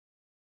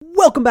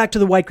Welcome back to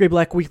the White Gray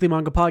Black Weekly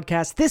Manga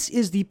Podcast. This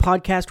is the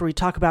podcast where we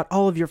talk about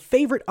all of your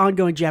favorite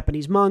ongoing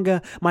Japanese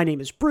manga. My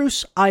name is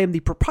Bruce. I am the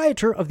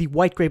proprietor of the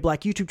White Gray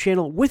Black YouTube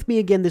channel. With me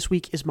again this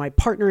week is my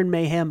partner in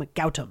mayhem,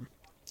 Gautam.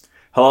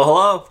 Hello,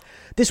 hello.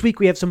 This week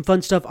we have some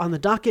fun stuff on the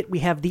docket. We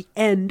have the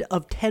end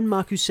of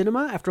Tenmaku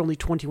Cinema after only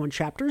 21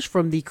 chapters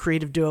from the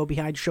creative duo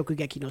behind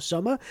Shokugeki no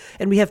Soma.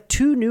 And we have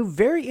two new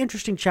very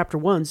interesting chapter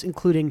ones,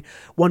 including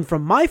one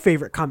from my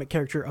favorite comic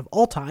character of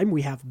all time.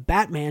 We have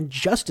Batman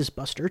Justice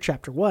Buster,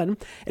 chapter 1.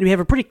 And we have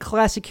a pretty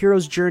classic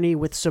hero's journey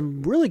with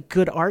some really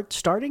good art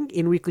starting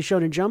in Weekly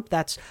Shonen Jump.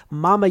 That's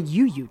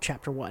Mamayuyu,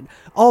 chapter 1.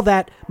 All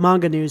that,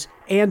 manga news,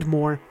 and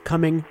more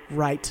coming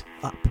right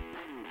up.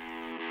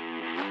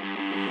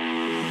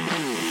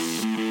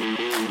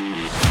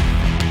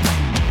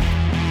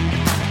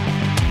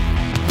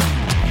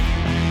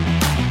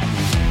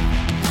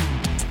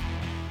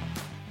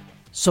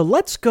 So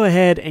let's go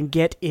ahead and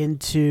get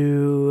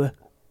into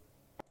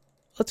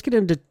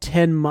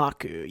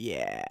Tenmaku.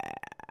 Yeah.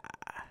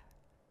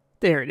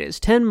 There it is.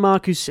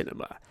 Tenmaku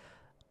Cinema.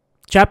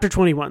 Chapter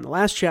 21, the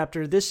last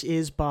chapter. This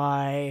is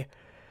by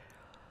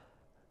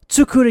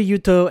Tsukura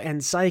Yuto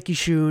and Saeki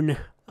Shun.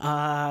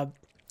 And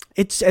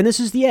this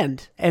is the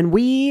end. And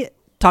we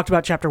talked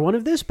about chapter 1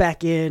 of this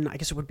back in, I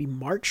guess it would be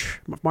March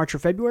or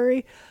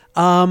February.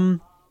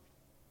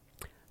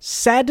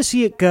 Sad to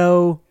see it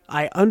go.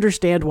 I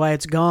understand why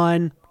it's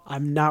gone.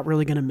 I'm not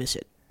really going to miss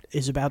it,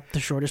 is about the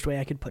shortest way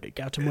I could put it.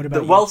 Gautam, what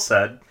about you? Well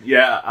said.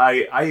 Yeah,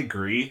 I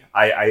agree.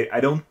 I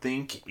don't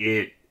think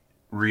it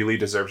really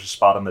deserves a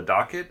spot on the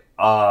docket,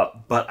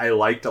 but I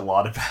liked a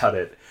lot about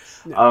it.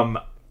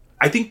 No.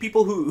 I think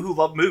people who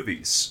love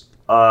movies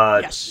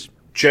yes,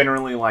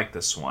 generally like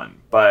this one,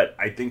 but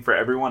I think for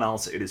everyone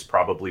else it is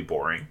probably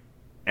boring.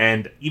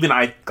 And even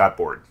I got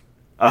bored.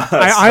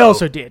 I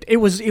also did. It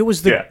was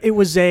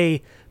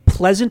a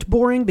pleasant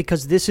boring,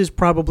 because this is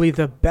probably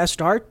the best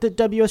art that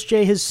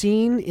WSJ has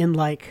seen in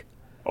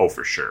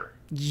for sure,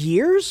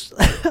 years.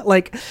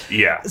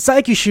 Yeah,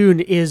 Saeki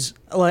Shun is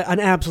an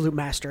absolute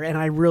master, and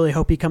I really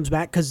hope he comes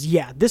back, because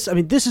this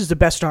is the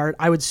best art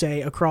I would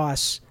say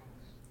across.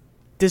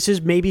 This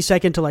is maybe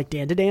second to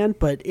Dan to Dan,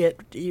 but it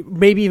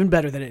maybe even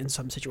better than it in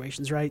some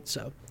situations, right?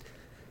 So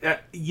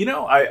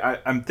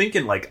I'm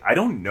thinking I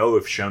don't know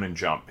if Shonen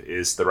Jump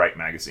is the right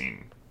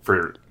magazine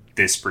for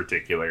this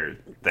particular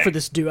thing. For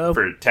this duo?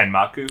 For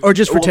Tenmaku? Or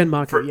just for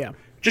Tenmaku,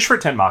 Just for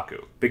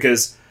Tenmaku,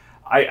 because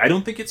I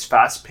don't think it's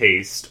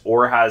fast-paced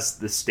or has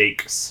the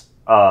stakes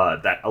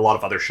that a lot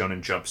of other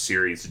Shonen Jump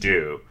series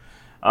do.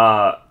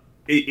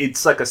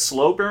 It's like a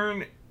slow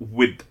burn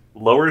with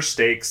lower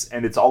stakes,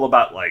 and it's all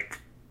about,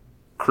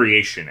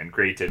 creation and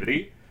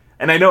creativity.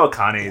 And I know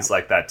Akane is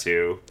like that,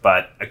 too,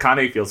 but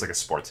Akane feels like a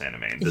sports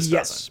anime, and this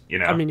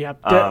doesn't, I mean,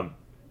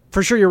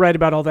 for sure you're right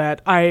about all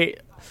that. I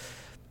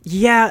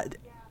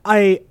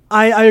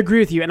agree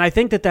with you, and I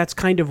think that's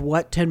kind of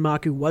what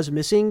Tenmaku was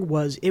missing.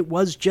 It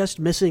was just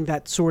missing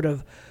that sort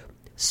of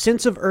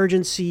sense of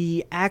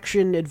urgency,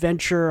 action,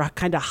 adventure,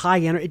 kind of high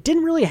energy. It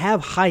didn't really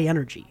have high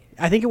energy.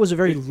 I think it was a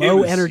very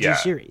low energy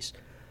series.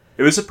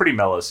 It was a pretty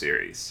mellow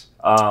series.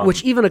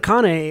 Which even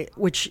Akane,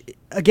 which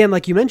again,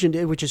 like you mentioned,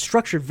 which is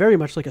structured very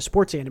much like a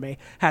sports anime,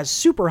 has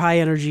super high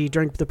energy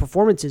during the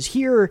performances.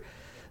 Here,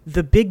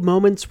 the big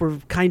moments were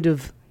kind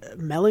of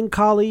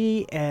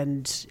melancholy,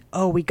 and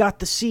we got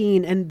the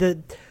scene, and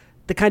the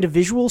kind of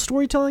visual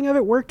storytelling of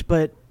it worked,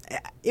 but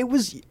it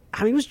was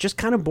just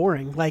kind of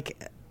boring.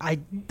 I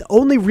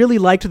only really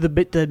liked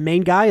the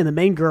main guy and the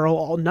main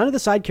girl. None of the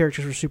side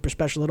characters were super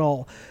special at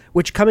all,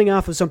 which, coming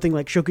off of something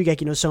like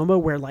Shokugeki no Soma,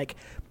 where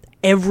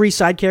every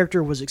side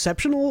character was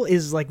exceptional,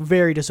 is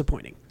very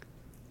disappointing.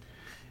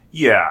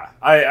 Yeah,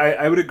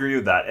 I would agree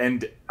with that.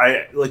 And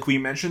we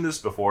mentioned this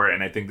before,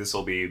 and I think this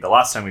will be the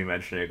last time we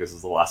mention it, because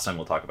it's the last time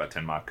we'll talk about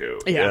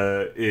Tenmaku.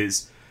 Yeah.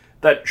 Is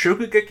that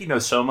Shokugeki no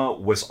Soma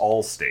was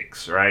all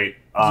stakes, right?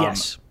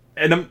 Yes.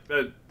 And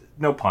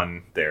no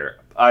pun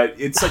there.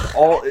 It's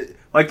all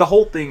the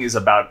whole thing is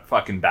about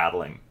fucking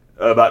battling,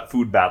 about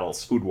food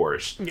battles, food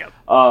wars.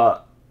 Yeah.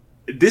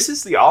 This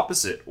is the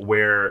opposite,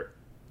 where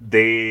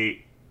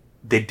they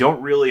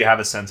don't really have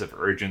a sense of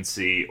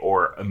urgency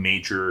or a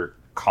major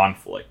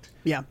conflict.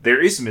 Yeah. There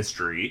is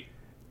mystery,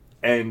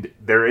 and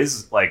there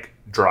is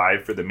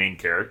drive for the main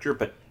character,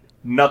 but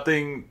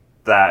nothing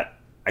that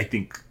I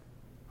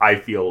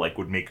feel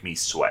would make me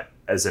sweat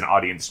as an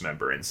audience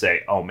member and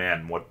say, oh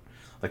man, what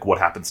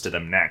happens to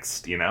them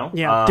next,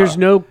 Yeah. There's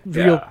no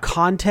real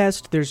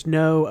contest. There's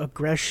no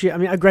aggression. I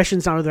mean,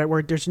 aggression's not the right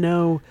word. There's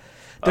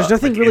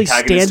nothing really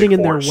standing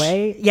in their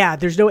way. Yeah,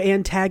 there's no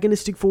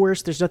antagonistic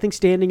force. There's nothing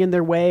standing in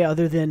their way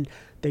other than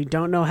they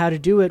don't know how to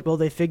do it. Will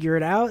they figure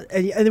it out?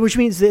 And which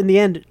means that in the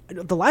end,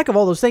 the lack of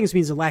all those things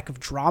means a lack of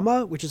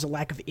drama, which is a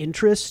lack of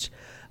interest.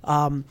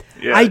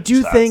 I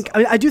do think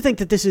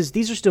that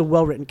these are still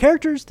well written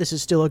characters. This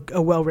is still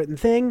a well written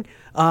thing.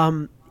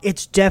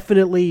 It's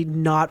definitely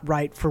not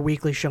right for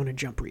Weekly Shonen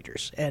Jump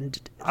readers, and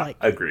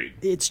agreed.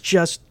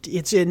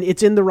 It's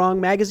in the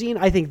wrong magazine.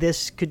 I think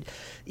this could,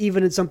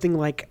 even in something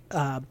like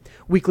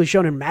Weekly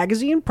Shonen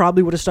Magazine,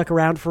 probably would have stuck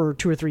around for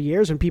 2 or 3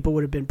 years, and people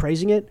would have been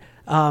praising it.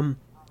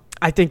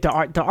 I think the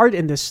art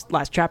in this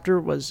last chapter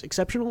was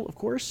exceptional. Of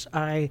course,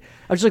 I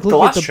was like, the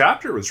last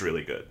chapter was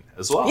really good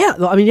as well. Yeah,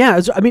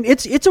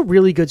 it's a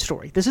really good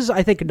story. This is,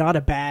 I think, not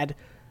a bad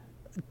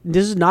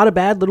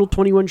little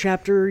 21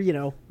 chapter,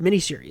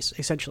 miniseries,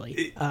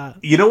 essentially.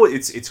 You know what?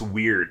 It's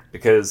weird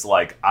because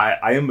like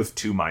I am of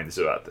two minds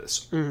about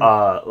this.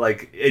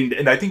 Mm-hmm.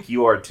 And I think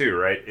you are too,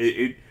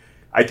 right?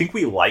 I think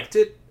we liked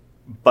it,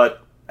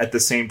 but at the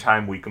same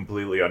time we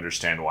completely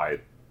understand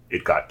why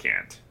it got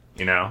canned.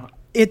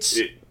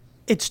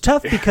 It's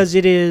tough because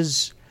it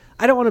is.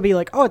 I don't want to be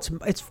like, oh,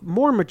 it's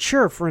more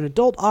mature for an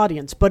adult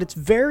audience, but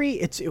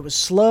it was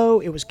slow,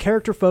 it was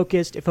character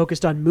focused, it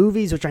focused on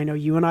movies, which I know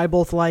you and I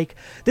both like.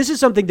 This is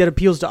something that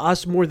appeals to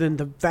us more than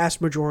the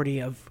vast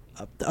majority of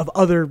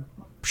other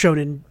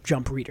Shonen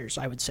Jump readers,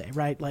 I would say,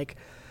 right? Like,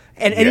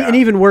 and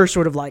even worse,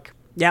 sort of like,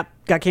 yeah,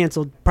 got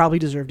canceled, probably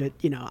deserved it.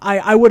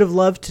 I would have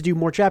loved to do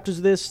more chapters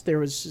of this. There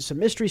was some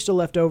mystery still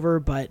left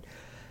over, but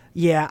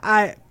yeah,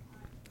 I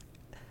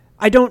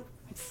don't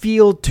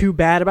feel too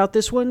bad about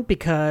this one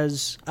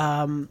because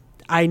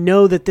I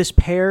know that this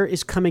pair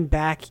is coming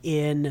back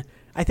in,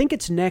 I think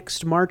it's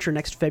next March or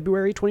next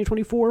February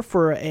 2024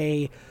 for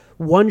a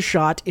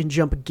one-shot in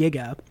Jump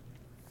Giga.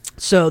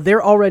 So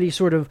they're already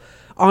sort of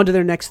on to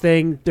their next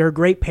thing. They're a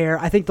great pair.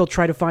 I think they'll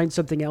try to find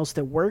something else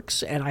that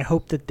works, and I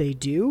hope that they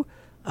do.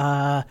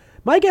 My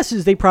guess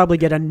is they probably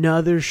get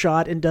another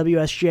shot in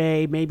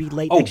WSJ maybe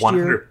late next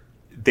 100.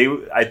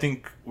 Year. I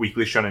think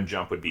Weekly Shonen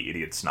Jump would be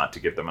idiots not to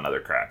give them another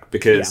crack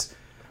because... Yeah.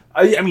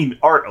 I mean,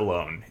 art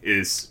alone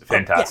is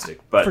fantastic,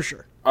 but for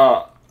sure.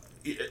 I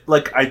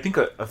think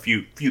a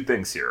few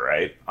things here,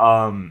 right?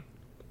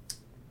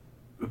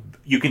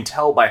 You can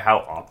tell by how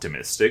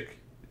optimistic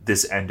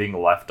this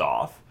ending left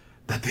off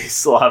that they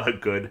still have a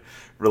good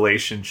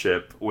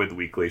relationship with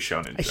Weekly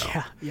Shonen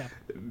Jump.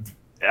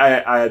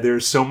 Yeah.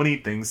 There's so many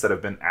things that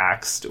have been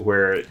axed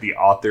where the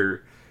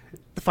author.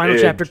 The final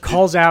chapter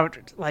calls out,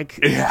 like,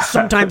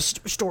 sometimes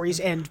stories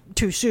end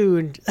too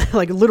soon,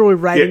 like literally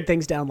writing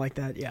things down like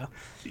that,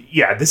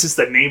 Yeah, this is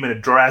the name and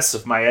address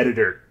of my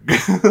editor.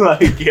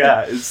 What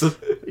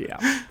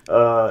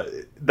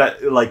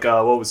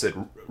was it?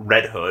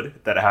 Red Hood,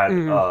 that had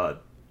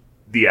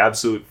the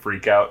absolute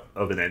freak out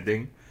of an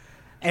ending.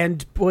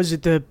 And was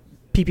it the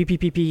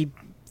PPPPP,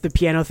 the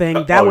piano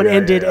thing? That one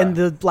ended, and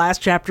the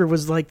last chapter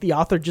was, like, the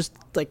author just,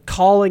 like,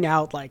 calling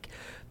out, like,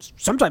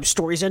 sometimes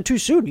stories end too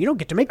soon. You don't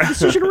get to make the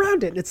decision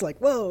around it. And it's like,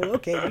 whoa,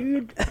 okay,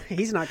 dude,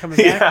 he's not coming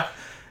back.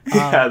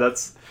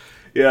 That's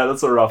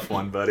a rough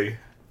one, buddy.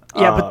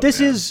 Yeah, but this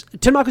is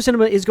Tenmaku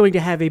Cinema is going to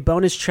have a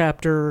bonus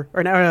chapter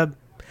or an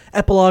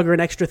epilogue or an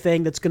extra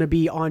thing that's going to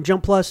be on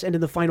Jump Plus and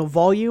in the final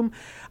volume.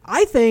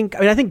 I think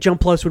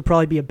Jump Plus would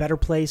probably be a better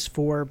place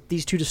for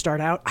these two to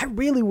start out. I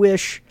really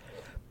wish.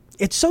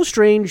 It's so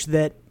strange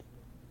that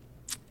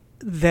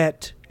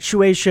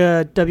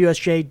Shueisha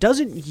WSJ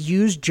doesn't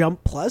use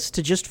Jump Plus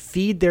to just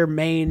feed their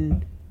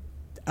main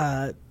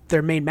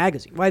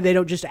magazine. Why they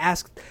don't just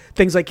ask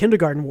things like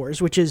Kindergarten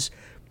Wars, which is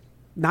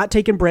not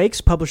taking breaks,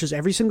 publishes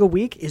every single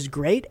week, is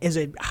great, is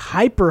a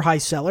hyper high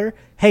seller.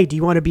 Hey, do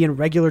you want to be in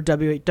regular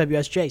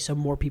WSJ so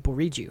more people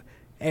read you?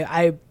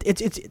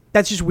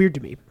 That's just weird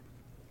to me.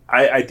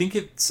 I think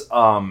it's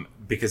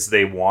because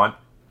they want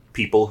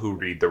people who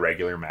read the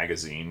regular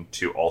magazine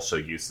to also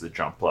use the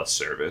Jump Plus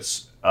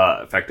service,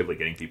 effectively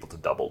getting people to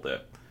double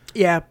dip.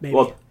 Yeah, maybe.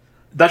 Well,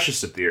 that's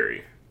just a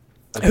theory.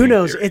 Who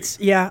knows?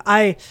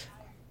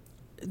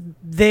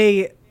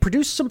 They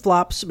produce some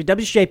flops. I mean,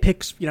 WSJ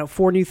picks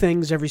 4 new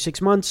things every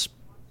 6 months.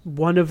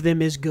 One of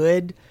them is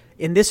good.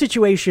 In this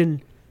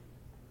situation,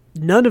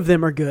 none of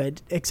them are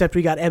good, except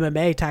we got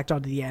MMA tacked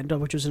onto the end,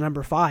 which was a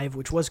number 5,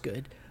 which was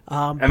good.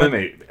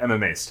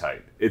 MMA is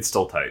tight. It's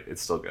still tight.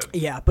 It's still good.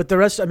 Yeah, but the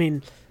rest, I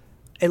mean,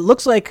 it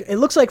looks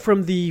like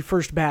from the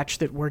first batch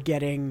that we're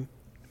getting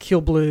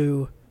Kill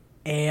Blue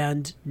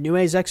and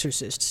Nue's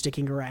Exorcist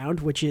sticking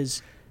around, which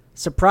is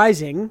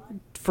surprising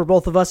for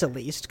both of us at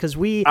least, because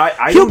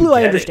Kill Blue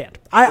I understand.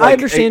 I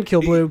understand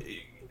Kill Blue.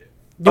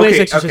 Nue's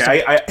Exorcist.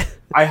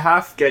 I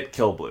half get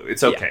Kill Blue.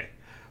 It's okay. Yeah.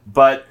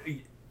 But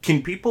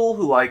can people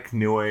who like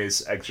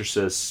Nue's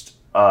Exorcist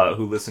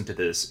who listen to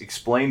this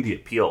explain the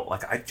appeal?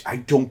 Like, I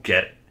don't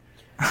get it.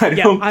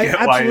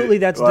 Absolutely.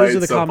 Those are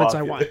the comments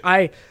I want.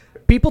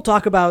 People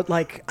talk about,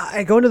 like,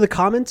 I go into the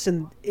comments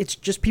and it's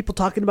just people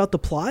talking about the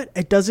plot.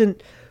 It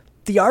doesn't.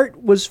 The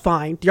art was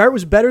fine. The art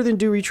was better than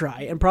Do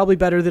Retry and probably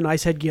better than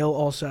Icehead Gil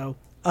also.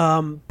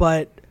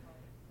 But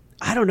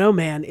I don't know,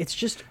 man. It's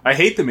just I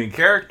hate the main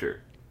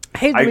character.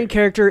 Main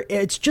character.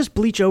 It's just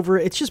Bleach over.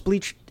 It's just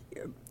Bleach.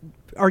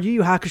 Our Yu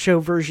Yu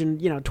Hakusho version,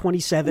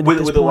 27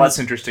 with a less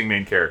interesting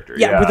main character.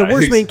 Yeah, with a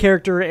worse main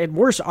character and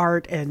worse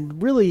art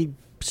and really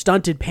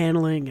stunted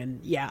paneling,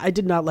 and we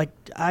did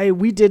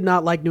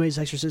not like New Age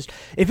Exorcist.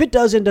 If it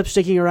does end up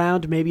sticking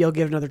around, maybe I'll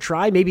give it another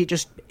try. Maybe it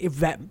just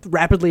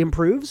rapidly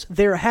improves.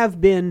 There have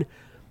been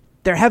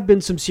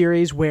some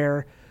series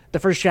where the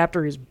first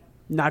chapter is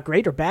not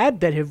great or bad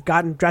that have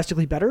gotten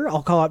drastically better.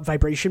 I'll call out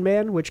Vibration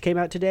Man, which came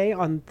out today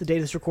on the day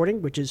of this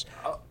recording, which is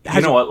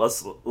what,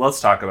 let's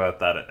talk about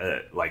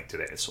that like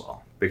today as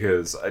well,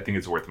 because I think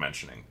it's worth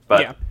mentioning.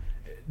 But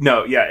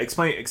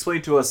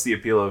explain to us the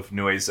appeal of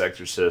New Age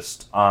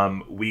Exorcist.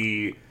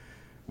 We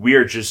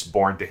are just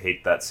born to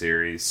hate that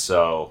series,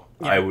 so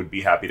I would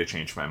be happy to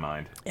change my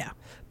mind. Yeah,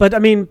 but I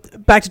mean,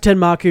 back to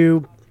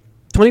Tenmaku,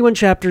 21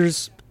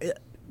 chapters,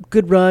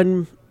 good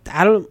run.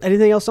 I don't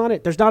anything else on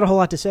it. There's not a whole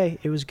lot to say.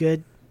 It was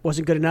good.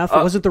 Wasn't good enough. It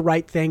wasn't the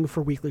right thing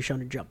for Weekly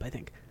Shonen Jump, I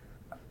think.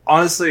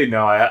 Honestly,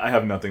 no, I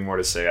have nothing more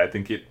to say. I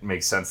think it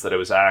makes sense that it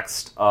was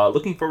axed.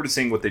 Looking forward to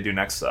seeing what they do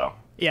next, though.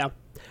 Yeah. All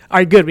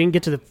right, good. We can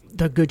get to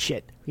the good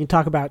shit. We can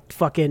talk about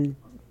fucking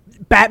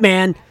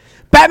Batman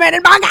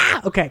and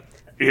manga! Okay.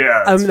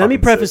 Yeah. Let me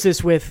preface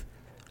this with,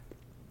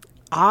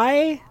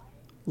 I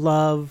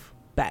love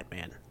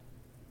Batman.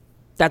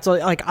 That's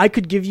like, I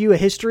could give you a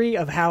history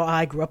of how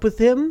I grew up with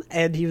him,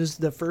 and he was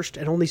the first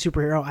and only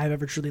superhero I've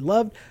ever truly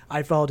loved.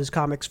 I followed his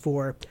comics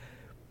for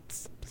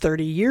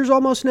 30 years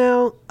almost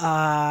now.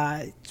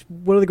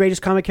 One of the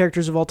greatest comic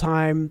characters of all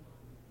time.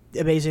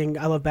 Amazing.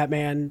 I love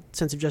Batman.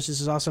 Sense of Justice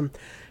is awesome.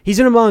 He's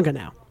in a manga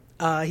now.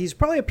 He's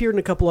probably appeared in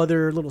a couple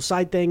other little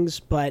side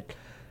things, but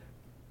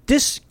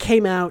this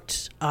came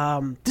out.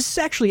 This is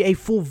actually a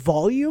full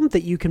volume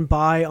that you can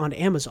buy on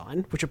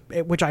Amazon,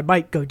 which I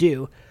might go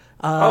do.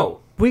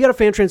 We got a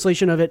fan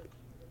translation of it,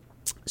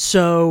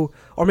 so,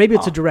 or maybe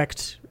it's a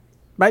direct,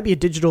 might be a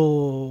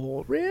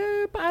digital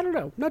rip, I don't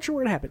know, not sure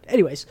where it happened.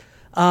 Anyways,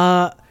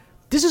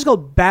 this is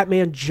called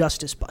Batman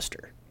Justice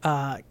Buster.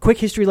 Quick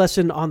history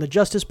lesson on the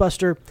Justice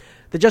Buster.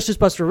 The Justice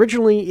Buster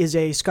originally is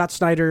a Scott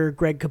Snyder,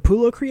 Greg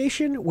Capullo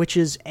creation, which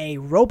is a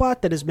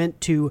robot that is meant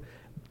to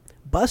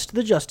bust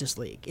the Justice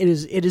League. It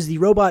is the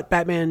robot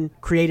Batman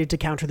created to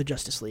counter the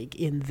Justice League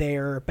in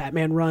their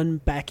Batman run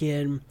back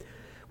in...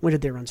 When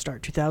did their run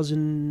start?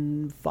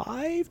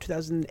 2005,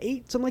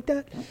 2008, something like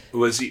that.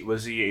 Was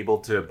he able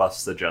to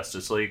bust the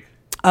Justice League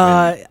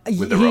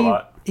with the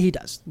robot? He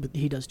does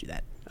do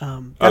that.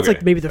 That's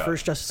like maybe the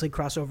first Justice League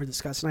crossover that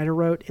Scott Snyder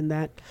wrote in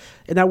that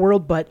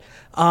world. But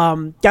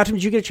Gautam,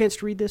 did you get a chance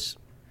to read this?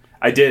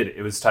 I did.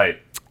 It was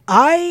tight.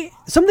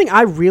 Something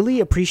I really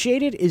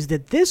appreciated is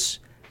that this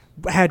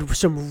had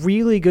some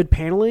really good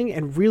paneling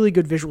and really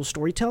good visual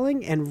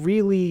storytelling, and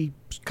really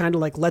kind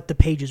of like let the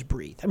pages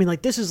breathe. I mean,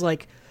 like, this is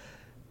like.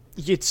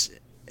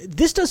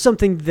 This does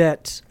something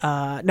that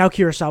now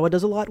Kurosawa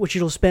does a lot, which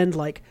it'll spend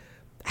like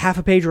half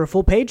a page or a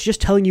full page just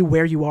telling you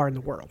where you are in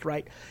the world,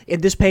 right?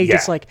 In this page,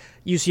 it's like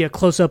you see a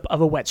close-up of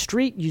a wet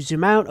street, you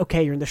zoom out,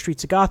 okay, you're in the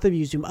streets of Gotham,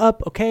 you zoom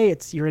up, okay,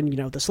 you're in,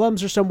 the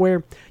slums or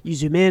somewhere, you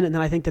zoom in, and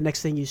then I think the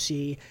next thing you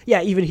see,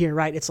 even here,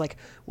 right, it's like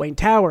Wayne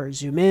Tower,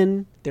 zoom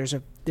in, there's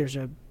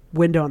a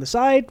window on the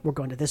side, we're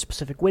going to this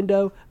specific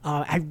window.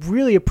 I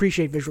really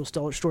appreciate visual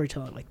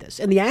storytelling like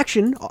this. And the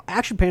action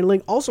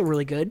paneling, also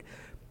really good.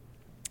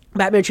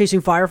 Batman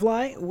chasing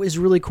Firefly is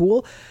really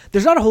cool.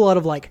 There's not a whole lot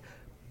of like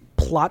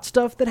plot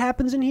stuff that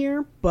happens in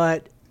here,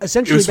 but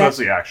essentially it was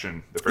mostly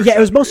action. It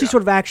was mostly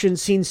sort of action,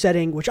 scene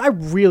setting, which I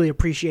really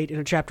appreciate in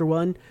a chapter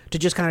 1 to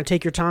just kind of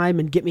take your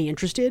time and get me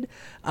interested.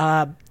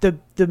 The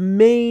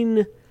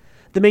main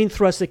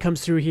thrust that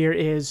comes through here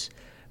is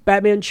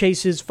Batman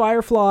chases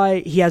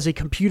Firefly. He has a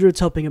computer that's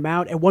helping him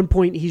out. At one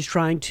point, he's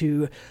trying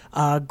to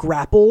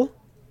grapple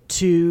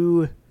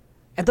to,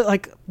 and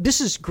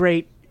this is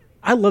great.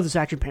 I love this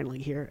action paneling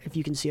here. If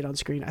you can see it on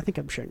screen, I think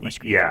I'm sharing my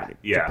screen.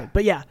 Yeah.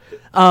 But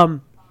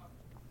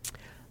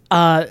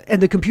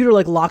and the computer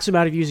like locks him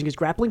out of using his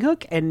grappling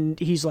hook, and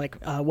he's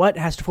like, "What?"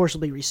 Has to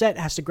forcibly reset.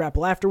 Has to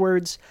grapple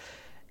afterwards,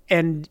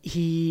 and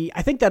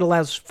I think that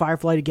allows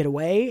Firefly to get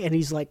away. And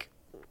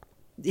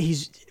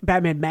he's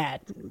Batman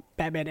mad,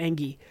 Batman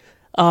angry.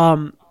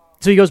 So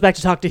he goes back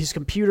to talk to his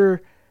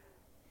computer,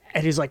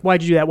 and he's like,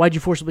 "Why'd you do that? Why'd you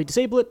forcibly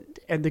disable it?"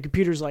 And the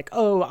computer's like,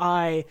 "Oh,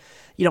 I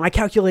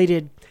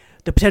calculated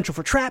the potential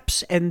for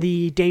traps and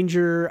the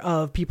danger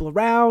of people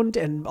around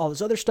and all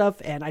this other stuff.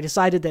 And I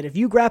decided that if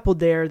you grappled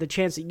there, the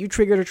chance that you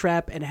triggered a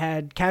trap and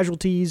had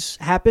casualties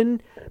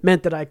happen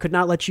meant that I could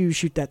not let you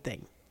shoot that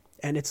thing."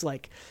 And it's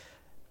like,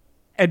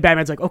 and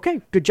Batman's like, "Okay,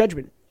 good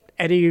judgment."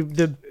 And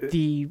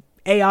the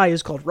AI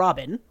is called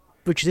Robin,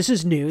 which this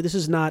is new. This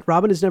is not,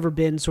 Robin has never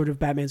been sort of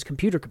Batman's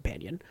computer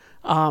companion.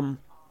 And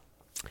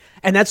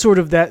that's sort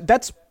of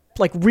that's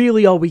like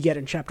really all we get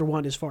in chapter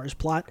 1 as far as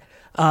plot.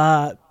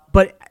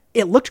 But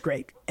it looked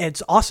great.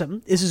 It's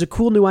awesome. This is a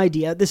cool new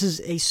idea. This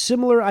is a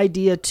similar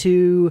idea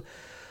to,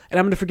 and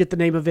I'm going to forget the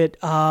name of it.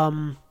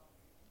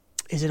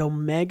 Is it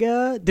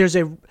Omega? There's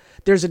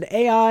an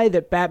AI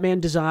that Batman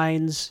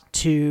designs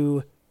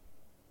to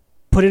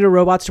put into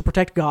robots to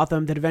protect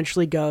Gotham that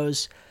eventually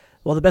goes,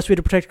 well, the best way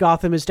to protect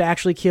Gotham is to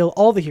actually kill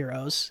all the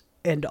heroes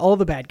and all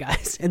the bad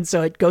guys. And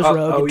so it goes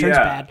rogue and turns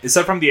bad. Is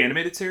that from the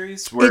animated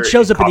series? It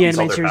shows up in the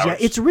animated series, yeah.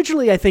 It's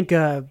originally, I think,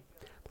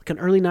 like an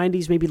early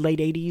 90s, maybe late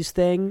 80s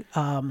thing.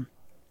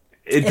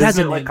 It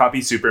doesn't like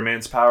copy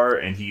Superman's power,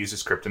 and he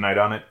uses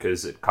kryptonite on it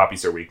because it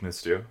copies their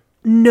weakness too.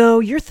 No,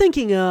 you're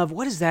thinking of,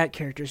 what is that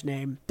character's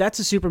name? That's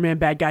a Superman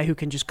bad guy who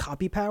can just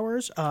copy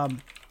powers.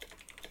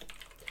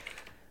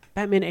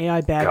 Batman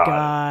AI bad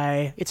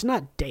guy. It's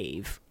not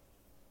Dave.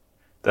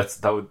 That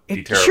would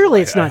be terrible.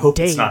 Surely it's not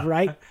Dave,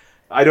 right?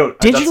 I don't.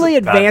 Digitally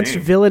Advanced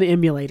Villain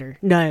Emulator.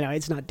 No,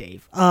 it's not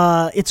Dave.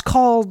 It's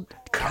called.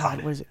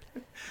 God, what is it?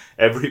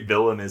 Every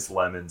villain is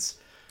lemons.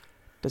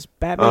 Does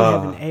Batman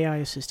have an AI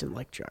assistant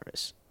like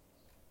Jarvis?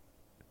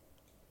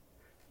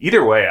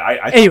 Either way,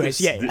 Anyways,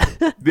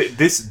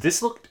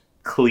 this looked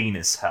clean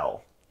as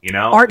hell. You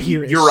know, art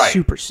here is right.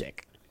 Super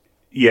sick.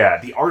 Yeah,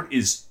 the art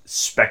is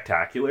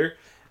spectacular.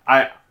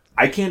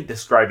 I can't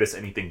describe this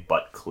anything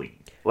but clean.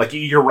 Like,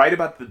 you're right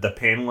about the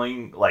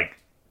paneling, like,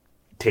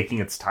 taking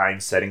its time,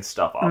 setting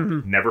stuff up.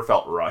 Mm-hmm. Never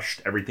felt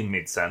rushed. Everything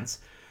made sense.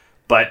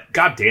 But,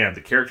 goddamn,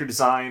 the character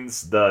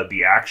designs,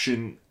 the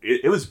action,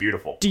 it was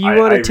beautiful. Do you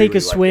want to take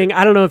a swing?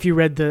 I don't know if you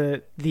read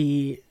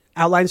the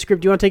outline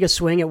script. Do you want to take a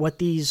swing at what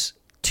these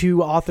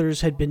two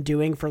authors had been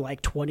doing for,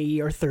 like,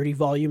 20 or 30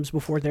 volumes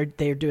before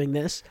they're doing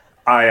this?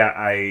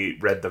 I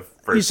read the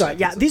first. You saw it,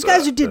 yeah. These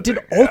guys did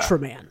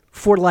Ultraman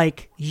for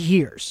like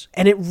years,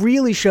 and it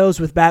really shows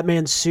with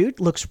Batman's suit.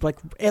 It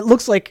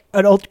looks like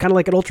an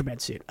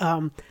Ultraman suit.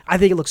 I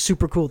think it looks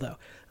super cool though.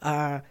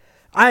 I'm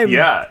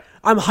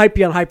hype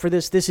beyond hype for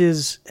this. This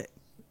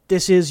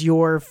is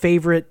your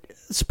favorite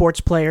sports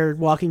player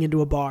walking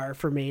into a bar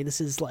for me.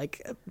 This is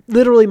like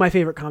literally my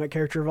favorite comic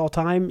character of all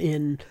time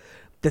in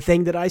the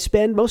thing that I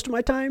spend most of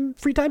my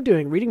free time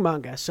doing, reading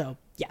manga. So.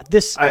 Yeah,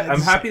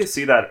 I'm happy to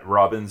see that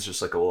Robin's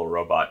just like a little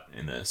robot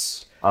in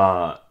this.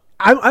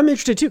 I'm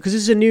interested too because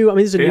this is a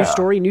new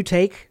story, new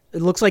take.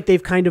 It looks like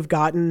they've kind of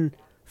gotten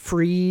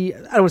free. I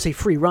don't want to say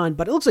free run,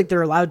 but it looks like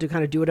they're allowed to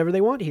kind of do whatever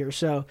they want here.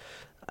 So,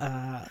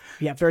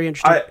 very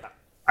interesting.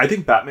 I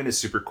think Batman is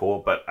super cool,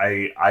 but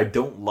I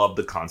don't love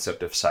the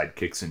concept of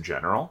sidekicks in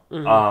general.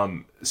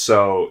 Mm-hmm.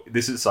 So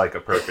this is like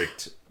a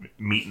perfect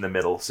meet in the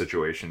middle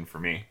situation for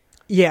me.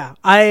 Yeah,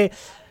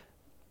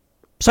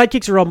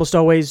 sidekicks are almost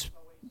always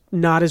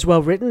not as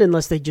well written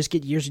unless they just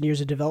get years and years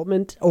of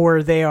development,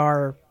 or they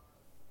are.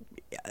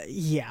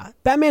 Yeah,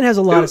 Batman has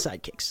a lot of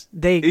sidekicks.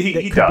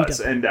 He does,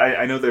 and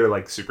I know they're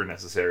like super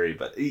necessary,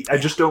 but I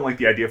just don't like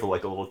the idea of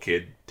like a little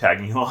kid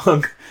tagging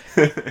along.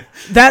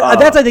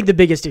 That's I think the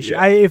biggest issue.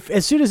 Yeah.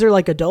 As soon as they're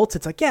like adults,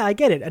 it's like, yeah, I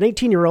get it. An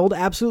 18-year-old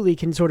absolutely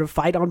can sort of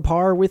fight on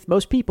par with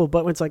most people,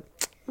 but when it's like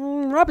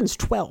Robin's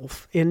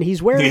 12 and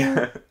he's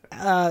wearing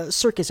a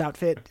circus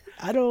outfit,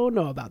 I don't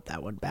know about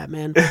that one,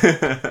 Batman.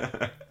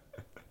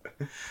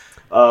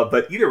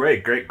 But either way,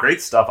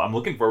 great stuff. I'm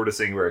looking forward to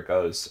seeing where it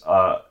goes.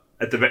 I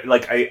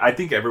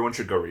think everyone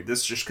should go read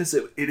this just because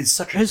it is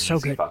such an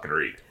easy fucking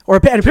read.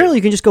 And apparently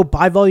you can just go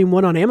buy volume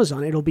 1 on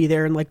Amazon. It'll be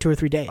there in like 2 or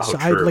 3 days. Oh, so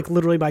true. I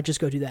literally might just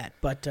go do that.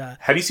 But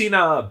have you seen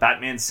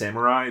Batman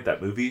Samurai,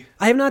 that movie?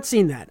 I have not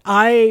seen that.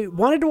 I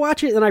wanted to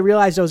watch it, and I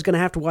realized I was going to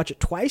have to watch it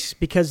twice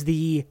because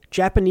the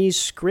Japanese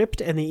script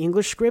and the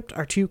English script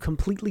are 2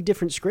 completely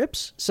different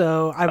scripts.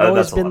 So I've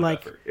always been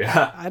like,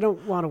 I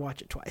don't want to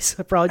watch it twice.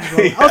 I probably just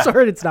won't. I also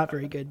heard it's not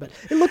very good, but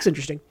it looks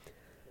interesting.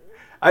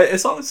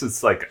 As long as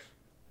it's like,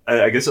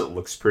 I guess it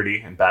looks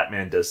pretty, and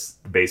Batman does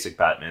the basic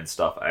Batman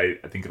stuff. I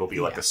think it'll be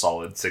like a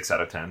solid 6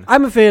 out of 10.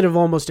 I'm a fan of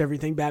almost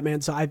everything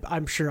Batman, so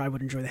I'm sure I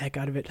would enjoy the heck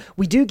out of it.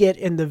 We do get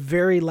in the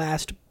very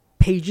last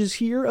pages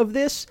here of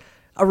this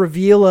a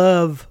reveal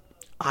of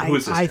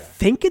I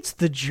think it's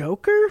the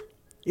Joker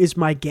is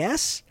my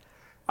guess.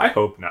 I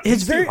hope not.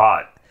 He's too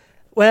hot.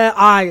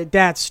 Well,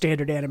 that's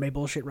standard anime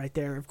bullshit right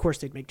there. Of course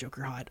they'd make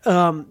Joker hot.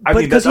 But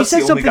because he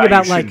said something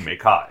about like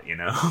make hot, you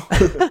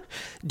know.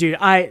 Dude,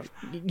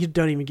 you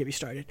don't even get me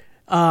started.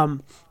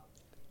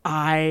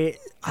 I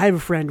have a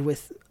friend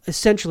with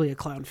essentially a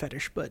clown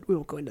fetish, but we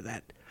won't go into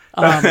that.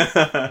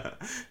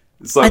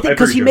 So I think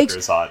because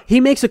he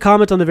makes a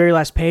comment on the very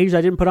last page that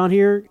I didn't put on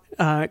here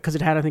because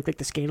it had, I think, like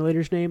the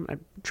Scandalator's name.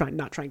 I'm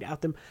not trying to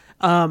out them.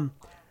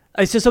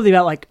 It says something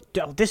about like,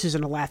 oh, this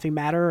isn't a laughing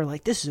matter, or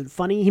like this isn't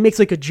funny. He makes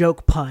like a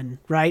joke pun,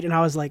 right? And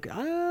I was like,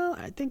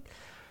 I think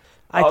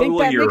that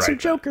makes him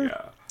Joker.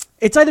 Yeah.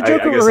 It's either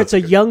Joker or it's a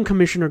young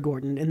Commissioner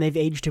Gordon, and they've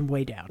aged him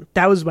way down.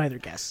 That was my other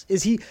guess.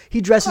 Is he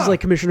dresses like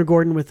Commissioner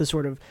Gordon with the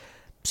sort of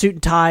suit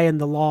and tie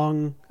and the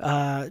long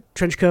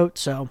trench coat?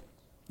 So,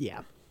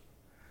 yeah.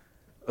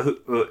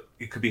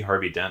 It could be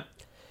Harvey Dent.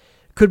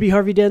 Could be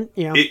Harvey Dent.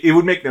 Yeah. It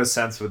would make no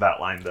sense with that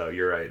line, though.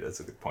 You're right.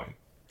 That's a good point.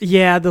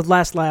 Yeah, the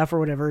last laugh or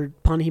whatever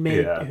pun he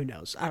made. Yeah. Who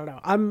knows? I don't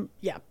know.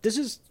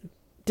 This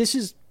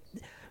is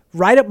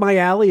right up my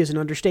alley is an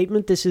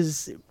understatement. This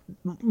is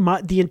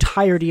the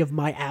entirety of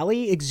my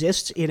alley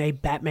exists in a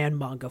Batman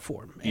manga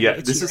form. And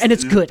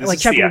it's good. Like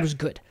chapter 1 was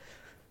good.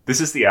 This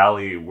is the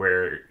alley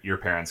where your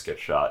parents get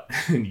shot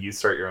and you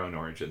start your own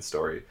origin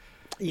story.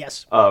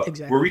 Yes,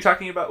 exactly. What were we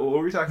talking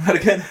about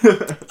again?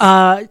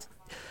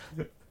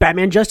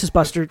 Batman Justice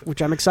Buster,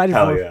 which I'm excited for.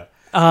 Hell yeah.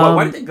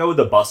 Why did they go with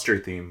the Buster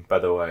theme, by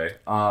the way?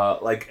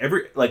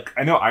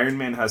 I know Iron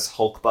Man has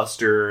Hulk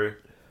Buster.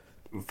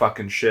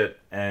 fucking shit,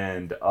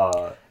 and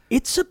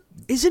isn't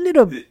it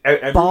a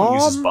everyone bomb?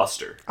 uses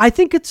Buster. I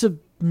think it's a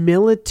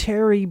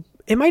military.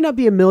 It might not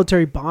be a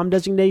military bomb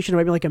designation. It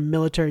might be like a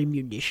military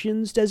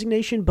munitions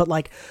designation. But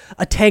like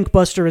a tank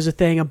buster is a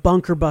thing. A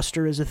bunker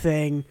buster is a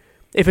thing.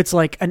 If it's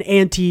like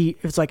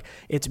if it's like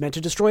it's meant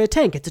to destroy a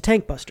tank, it's a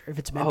tank buster. If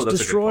it's meant to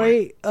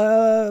destroy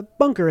a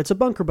bunker, it's a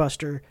bunker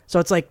buster. So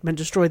it's like meant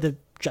to destroy the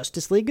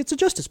Justice League, it's a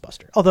Justice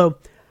Buster. Although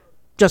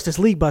Justice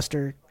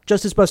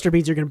Buster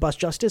means you're going to bust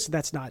justice.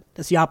 That's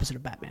the opposite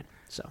of Batman.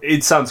 So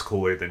it sounds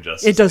cooler than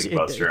Justice League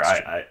Buster.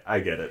 I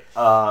get it.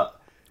 I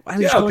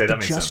mean, okay, that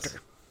makes sense.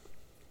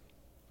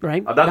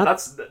 Right?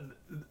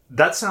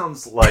 That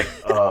sounds like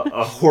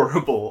a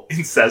horrible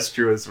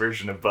incestuous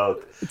version of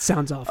both. It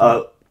sounds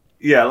awful.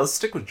 Yeah, let's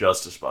stick with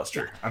Justice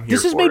Buster. I'm here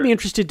This has made me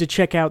interested to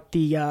check out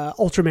the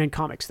Ultraman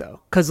comics, though,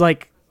 because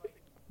like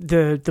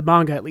the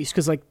manga at least,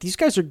 because like these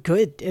guys are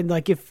good, and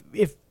like if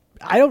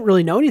I don't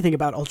really know anything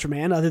about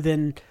Ultraman other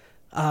than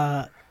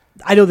I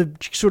know the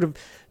sort of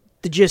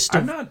the gist.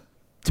 I'm not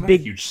a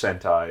huge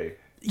Sentai.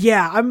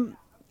 Yeah, I'm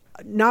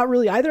not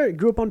really either. I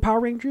grew up on Power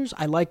Rangers.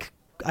 I like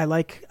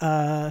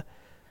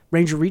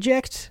Ranger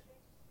Reject.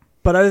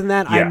 But other than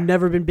that, I've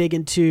never been big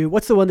into...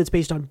 What's the one that's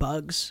based on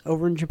bugs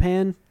over in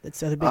Japan? That's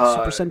the other big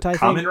Super Sentai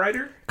Kamen thing?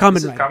 Rider?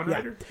 Kamen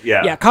Rider.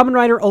 Yeah, Kamen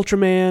Rider,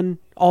 Ultraman,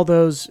 all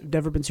those,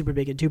 never been super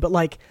big into. But,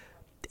 like,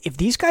 if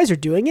these guys are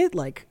doing it,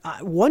 like,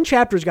 one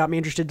chapter's got me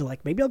interested to,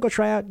 like, maybe I'll go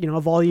try out,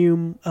 a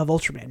volume of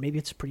Ultraman. Maybe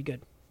it's pretty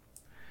good.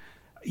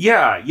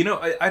 Yeah,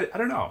 I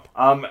don't know.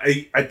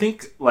 I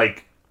think,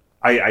 like,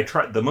 I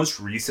tried... The most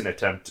recent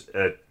attempt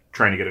at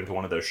trying to get into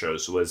one of those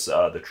shows was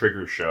the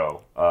Trigger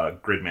show,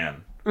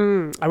 Gridman.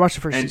 I watched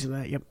the first season of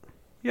that. Yep.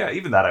 Yeah,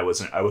 even that I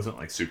wasn't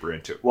like super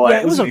into. Well,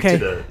 yeah, I was okay.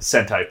 into the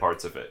Sentai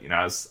parts of it.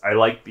 I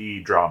like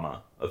the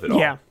drama of it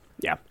all.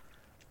 Yeah.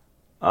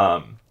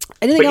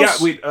 Anything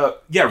else?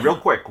 Real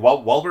quick.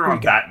 While we're on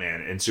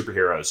Batman and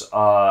superheroes,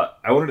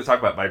 I wanted to talk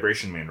about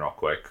Vibration Man real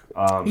quick.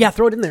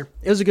 Throw it in there.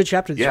 It was a good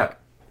chapter this week.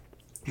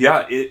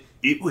 Yeah,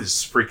 it was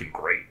freaking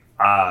great.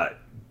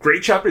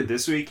 Great chapter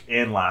this week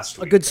and last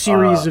week. A good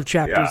series of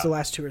chapters, the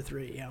last 2 or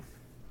 3. Yeah.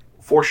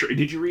 For sure.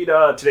 Did you read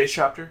today's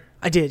chapter?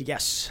 I did,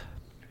 yes.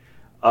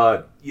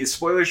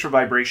 Spoilers for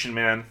Vibration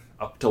Man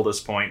up till this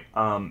point.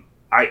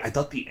 I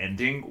thought the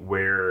ending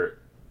where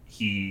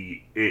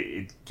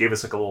it gave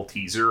us like a little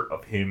teaser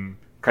of him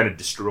kind of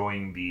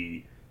destroying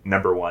the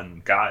number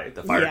one guy,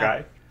 the fire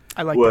guy.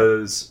 I like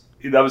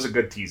that was a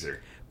good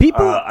teaser.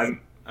 People,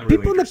 I'm really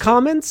people in the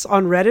comments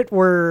on Reddit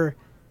were,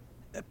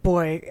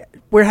 boy,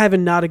 we're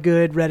having not a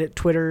good Reddit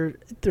Twitter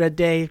thread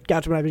day.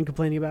 Got to what I've been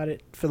complaining about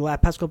it for the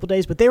past couple of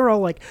days, but they were all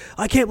like,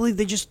 I can't believe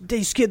they're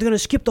going to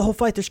skip the whole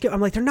fight. I'm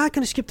like, they're not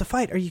going to skip the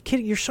fight. Are you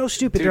kidding? You're so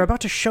stupid. Dude. They're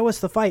about to show us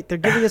the fight. They're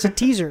giving us a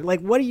teaser.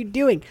 Like, what are you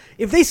doing?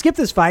 If they skip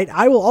this fight,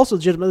 I will also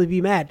legitimately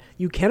be mad.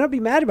 You cannot be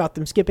mad about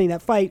them skipping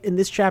that fight in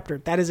this chapter.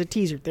 That is a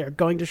teaser. They're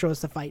going to show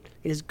us the fight.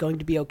 It is going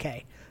to be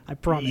okay. I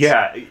promise.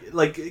 Yeah,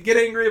 like, get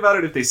angry about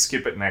it if they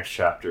skip it next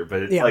chapter,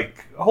 but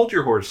like, hold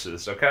your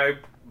horses, okay?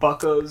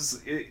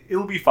 Buckos,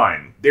 it'll be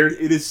fine.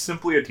 It is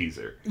simply a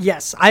teaser.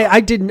 Yes, I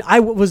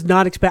was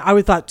not expect. I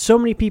would thought so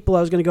many people.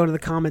 I was going to go into the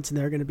comments and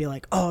they're going to be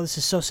like, "Oh, this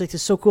is so sick.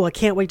 This is so cool. I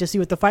can't wait to see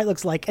what the fight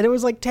looks like." And it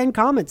was like 10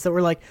 comments that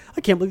were like,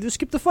 "I can't believe they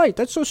skipped the fight.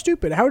 That's so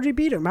stupid. How did he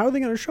beat him? How are they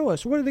going to show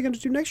us? What are they going to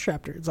do next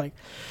chapter?" It's like,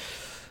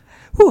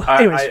 whew.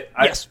 Anyways,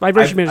 yes,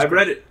 Vibration Man is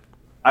great. Read it.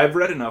 I've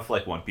read enough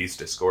like One Piece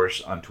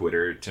discourse on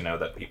Twitter to know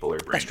that people are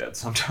brain dead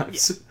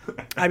sometimes.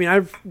 Yeah. I mean,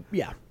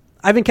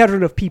 I've encountered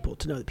enough people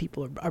to know that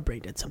people are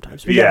brain dead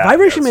sometimes. But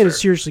Vibration Man is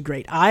seriously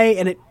great.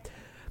 And it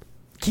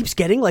keeps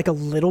getting like a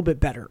little bit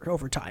better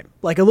over time,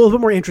 like a little bit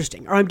more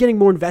interesting. Or I'm getting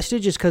more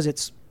invested just because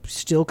it's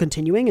still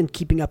continuing and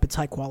keeping up its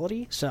high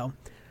quality. So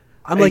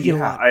I'm liking it a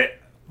lot.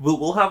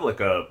 We'll have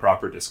like a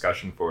proper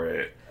discussion for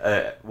it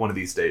one of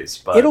these days.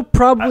 But it'll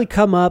probably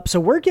come up. So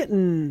we're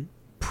getting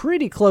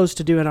pretty close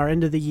to doing our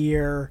end of the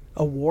year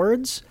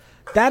awards.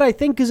 That I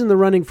think is in the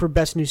running for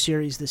best new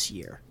series this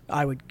year.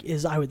 I would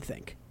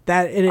think.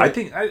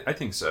 I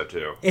think so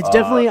too. It's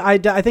definitely. I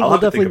think we'll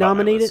definitely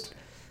nominate it.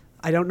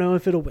 I don't know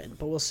if it'll win,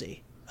 but we'll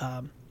see.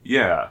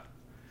 Yeah.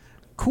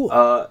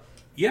 Cool.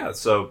 Yeah.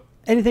 So.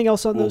 Anything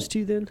else on those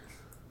two then?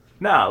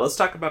 Nah. Let's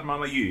talk about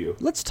Mamayuyu.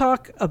 Let's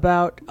talk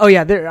about. Oh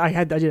yeah, there.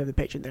 I did have the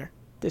page in there.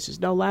 This is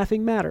no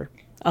laughing matter.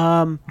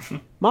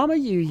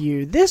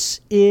 Mamayuyu.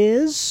 This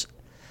is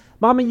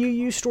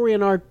Mamayuyu, story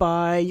and art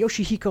by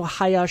Yoshihiko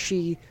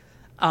Hayashi.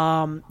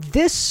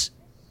 This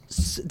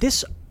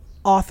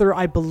author,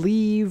 I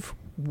believe,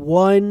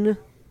 won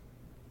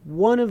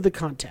one of the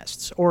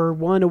contests or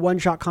won a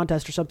one-shot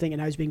contest or something, and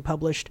now he's being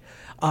published.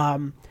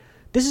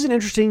 This is an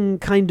interesting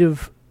kind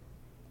of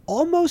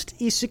almost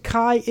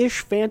isekai-ish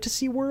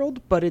fantasy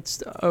world, but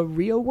it's a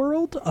real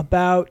world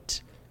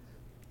about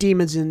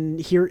demons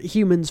and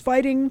humans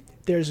fighting.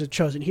 There's a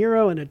chosen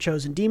hero and a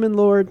chosen demon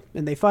lord,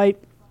 and they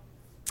fight.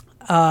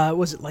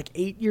 Was it like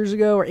 8 years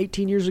ago or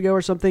 18 years ago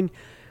or something?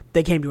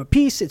 They came to a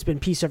peace. It's been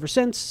peace ever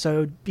since.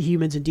 So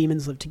humans and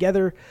demons live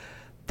together.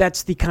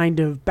 That's the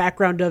kind of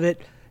background of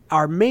it.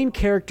 Our main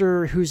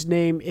character, whose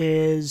name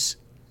is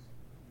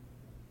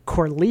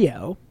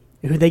Corleo,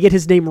 who they get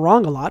his name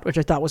wrong a lot, which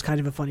I thought was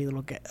kind of a funny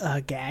little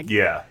gag.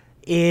 Yeah.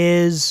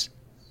 Is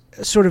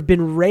sort of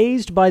been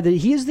raised by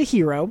he is the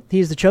hero.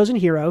 He is the chosen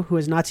hero who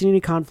has not seen any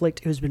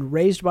conflict, who's been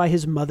raised by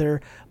his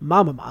mother,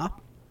 Mamama.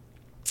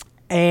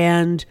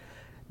 And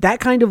that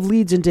kind of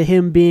leads into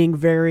him being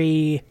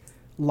very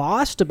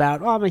lost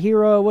about, I'm a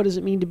hero. What does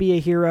it mean to be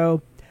a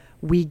hero?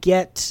 We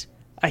get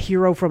a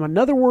hero from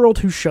another world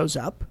who shows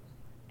up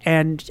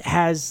and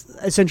has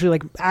essentially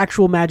like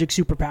actual magic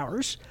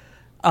superpowers.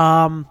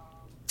 And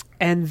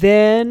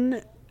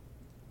then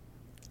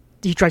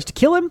he tries to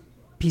kill him.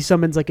 He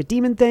summons like a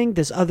demon thing.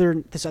 This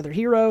other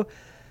hero.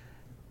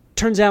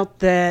 Turns out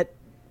that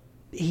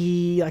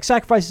he like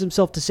sacrifices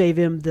himself to save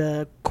him.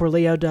 The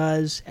Corleo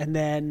does, and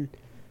then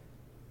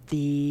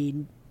the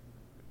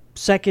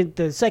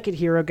second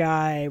hero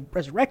guy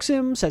resurrects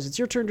him. Says it's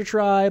your turn to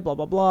try. Blah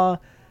blah blah.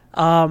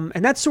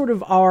 And that's sort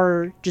of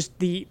just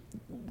the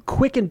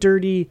quick and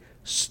dirty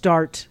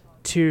start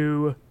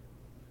to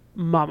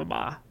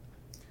Mamayuyu.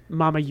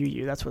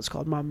 That's what it's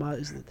called. Mama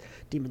is the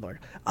demon lord.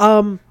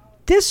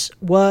 This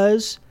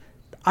was,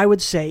 I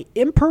would say,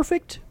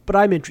 imperfect, but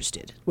I'm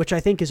interested, which I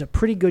think is a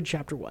pretty good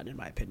chapter 1, in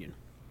my opinion.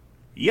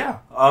 Yeah,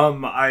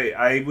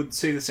 I would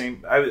say the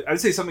same. I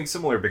would say something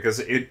similar because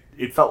it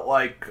felt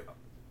like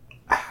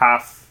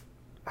half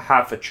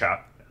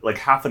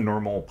a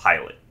normal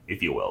pilot,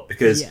 if you will,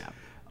 because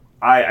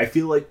I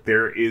feel like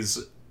there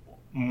is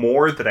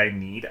more that I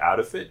need out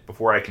of it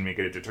before I can make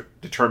a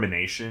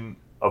determination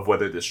of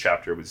whether this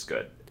chapter was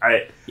good.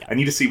 I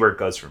need to see where it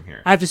goes from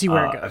here. I have to see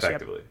where it goes.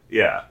 Effectively,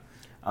 yeah.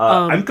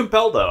 I'm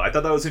compelled, though. I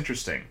thought that was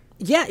interesting.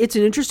 Yeah, it's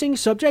an interesting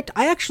subject.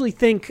 I actually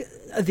think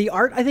the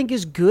art,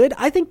 is good.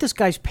 I think this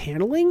guy's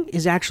paneling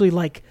is actually,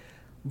 like,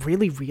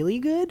 really, really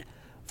good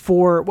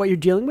for what you're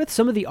dealing with.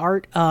 Some of the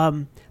art,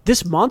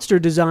 this monster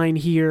design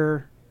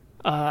here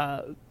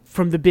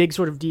from the big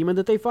sort of demon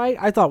that they fight,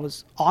 I thought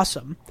was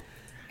awesome.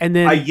 And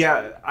then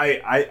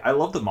I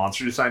love the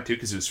monster design, too,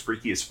 because it was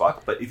freaky as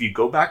fuck. But if you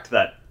go back to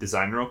that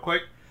design real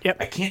quick,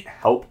 I can't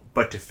help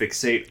but to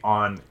fixate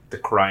on the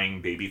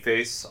crying baby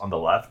face on the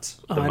left.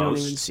 I don't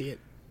even see it.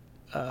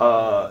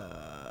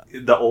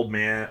 The old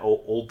man,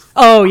 old.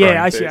 Oh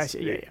yeah, I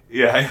see.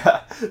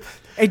 Yeah.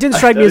 It didn't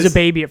strike me as a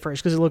baby at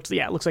first because it looks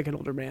like an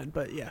older man,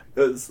 but yeah.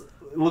 It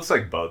looks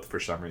like both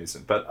for some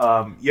reason, but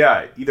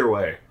either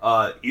way,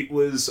 it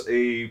was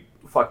a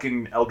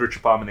fucking eldritch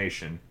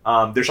abomination.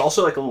 There's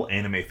also like a little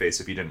anime face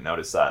if you didn't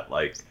notice that,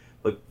 like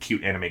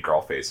cute anime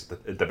girl face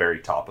at the very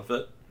top of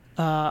it.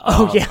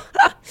 Yeah.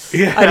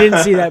 I didn't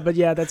see that, but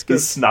yeah, that's good.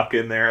 Just snuck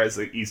in there as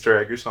an Easter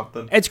egg or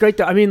something. It's great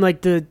though. I mean,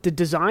 like the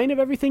design of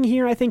everything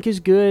here, I think is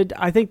good.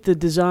 I think the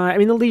design. I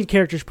mean, the lead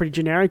character is pretty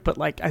generic, but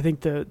like I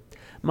think the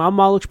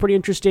Mama looks pretty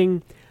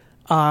interesting.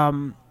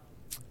 The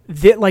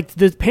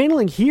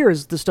paneling here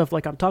is the stuff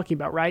like I'm talking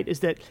about, right? Is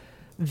that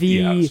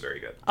the very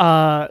good.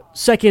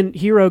 Second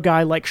hero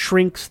guy like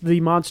shrinks the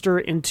monster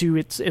into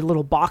a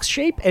little box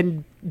shape,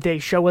 and they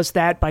show us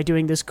that by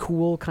doing this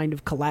cool kind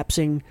of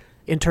collapsing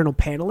internal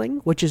paneling,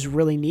 which is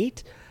really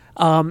neat.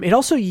 It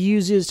also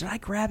uses, did I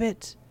grab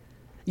it?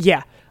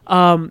 Yeah.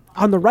 On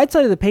the right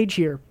side of the page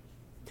here,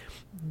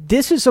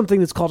 this is something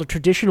that's called a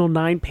traditional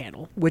 9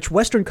 panel, which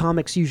Western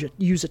comics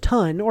use a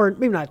ton, or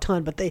maybe not a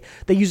ton, but they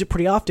use it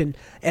pretty often.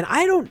 And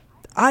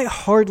I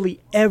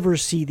hardly ever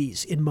see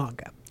these in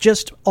manga.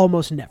 Just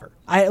almost never.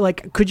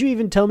 Could you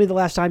even tell me the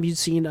last time you'd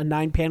seen a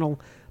 9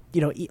 panel,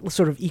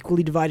 sort of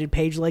equally divided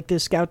page like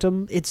this,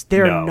 Scoutum?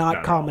 They're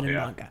not common in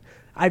manga.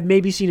 I've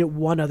maybe seen it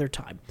one other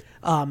time.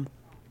 And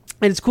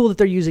it's cool that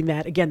they're using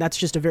that. Again, that's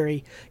just a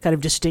very kind of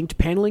distinct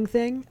paneling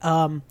thing.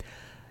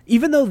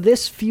 Even though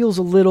this feels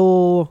a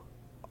little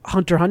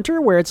Hunter x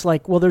Hunter, where it's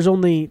like, well, there's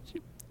only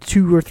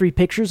 2 or 3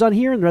 pictures on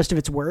here and the rest of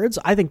it's words.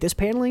 I think this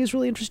paneling is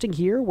really interesting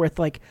here with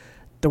like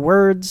the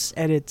words,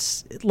 and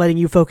it's letting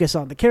you focus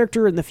on the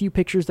character and the few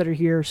pictures that are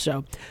here.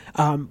 So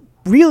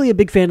really a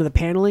big fan of the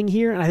paneling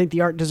here, and I think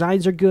the art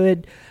designs are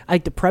good. I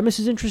think the premise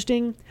is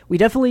interesting.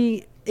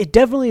 It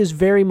definitely is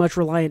very much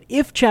reliant.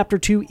 If Chapter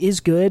 2 is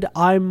good,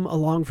 I'm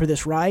along for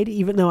this ride,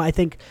 even though I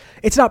think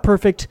it's not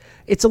perfect.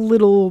 It's a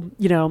little,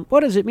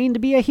 what does it mean to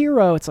be a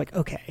hero? It's like,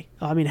 okay,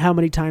 I mean, how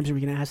many times are we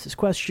going to ask this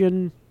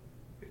question?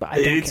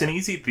 It's an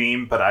easy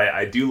theme, but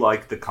I do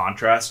like the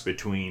contrast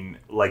between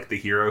like the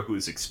hero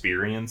who's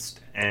experienced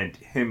and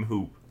him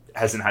who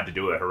hasn't had to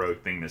do a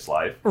heroic thing in his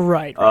life.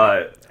 Right.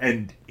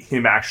 And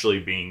him actually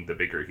being the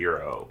bigger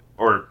hero,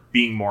 or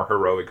being more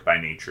heroic by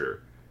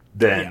nature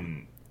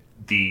than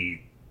the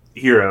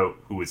hero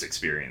who was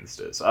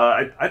experienced is.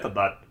 I thought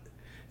that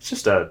it's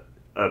just a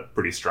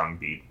pretty strong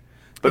beat.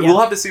 But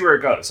we'll have to see where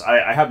it goes.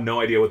 I have no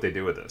idea what they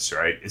do with this,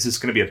 right? Is this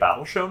going to be a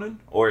battle shonen?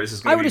 Or is this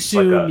going to be I would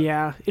assume,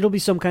 it'll be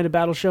some kind of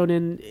battle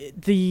shonen.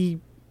 The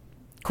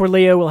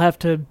Corleo will have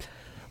to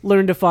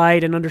learn to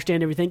fight and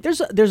understand everything.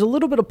 There's a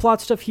little bit of plot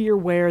stuff here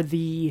where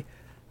the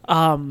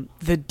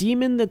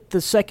demon that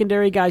the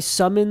secondary guy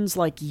summons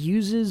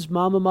uses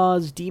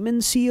Mamama's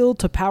demon seal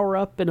to power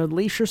up and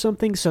unleash or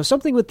something. So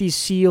something with these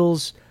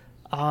seals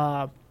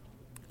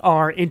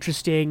are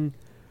interesting.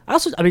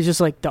 I mean, just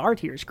like the art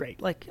here is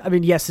great. Like, I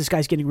mean, yes, this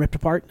guy's getting ripped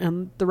apart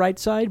on the right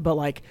side, but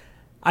like,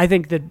 I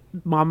think that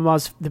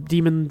the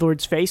Demon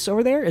Lord's face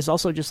over there is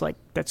also just like,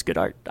 that's good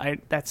art.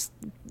 That's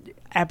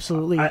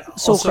absolutely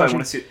soul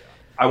crushing.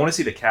 I want to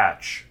see the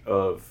catch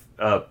of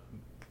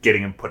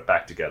getting him put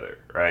back together,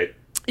 right?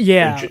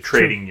 Yeah, and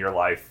trading your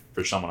life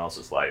for someone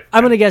else's life.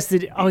 I'm gonna guess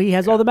that he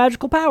has all the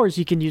magical powers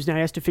he can use now.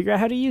 He has to figure out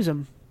how to use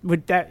them.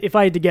 Would that, if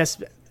I had to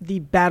guess, the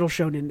Battle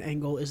Shonen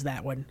angle is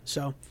that one.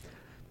 So,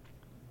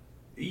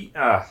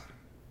 I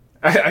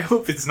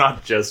hope it's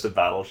not just a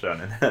Battle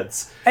Shonen.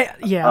 That's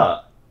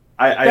yeah.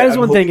 That is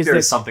one thing. Is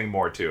there's something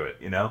more to it,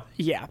 you know?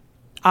 Yeah,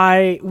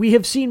 we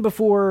have seen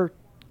before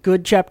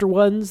good chapter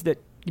ones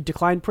that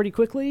declined pretty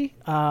quickly.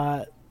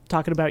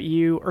 Talking about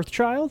you,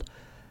 Earthchild,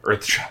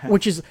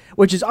 which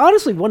is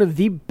honestly one of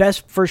the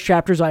best first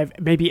chapters I've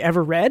maybe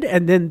ever read,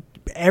 and then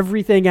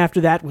everything after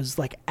that was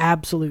like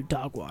absolute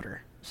dog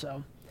water.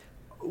 So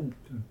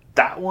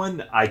that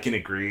one I can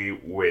agree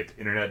with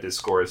internet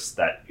discourse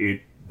that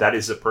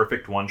is a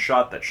perfect one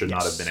shot that should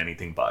not have been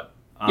anything but.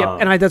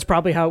 Yep, and that's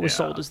probably how it was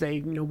sold. Is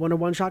they won a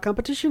one shot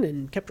competition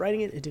and kept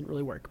writing it. It didn't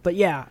really work, but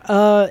yeah.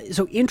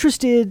 So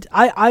interested.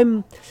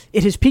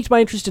 It has piqued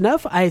my interest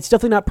enough. It's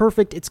definitely not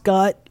perfect. It's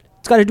got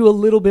to do a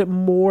little bit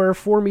more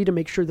for me to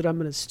make sure that I'm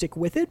going to stick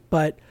with it.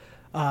 But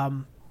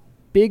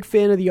big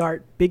fan of the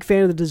art, big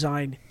fan of the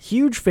design,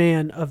 huge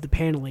fan of the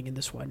paneling in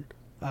this one.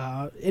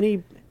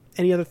 Any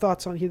other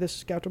thoughts on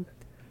this, Gautam?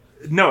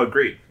 No,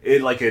 agreed.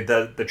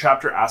 The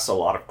chapter asks a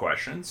lot of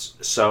questions,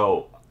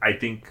 so I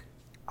think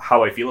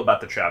how I feel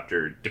about the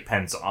chapter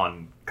depends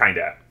on kind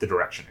of the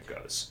direction it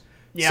goes.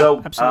 Yeah,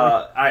 so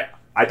absolutely. I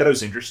thought it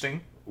was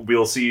interesting.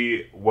 We'll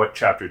see what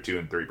chapter 2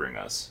 and 3 bring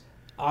us.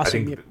 Awesome.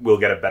 I think we'll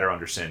get a better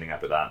understanding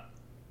after that.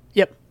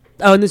 Yep.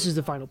 Oh, and this is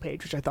the final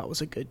page, which I thought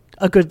was a good.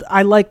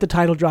 I like the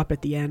title drop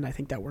at the end. I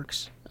think that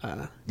works.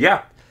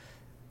 Yeah.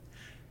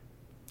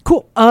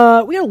 Cool. We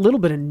got a little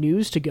bit of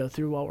news to go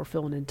through while we're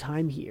filling in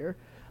time here.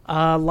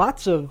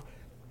 Lots of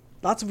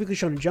Weekly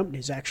Shonen Jump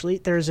news, actually.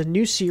 There's a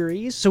new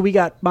series. So we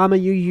got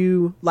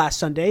Mamayuyu last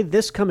Sunday,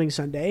 this coming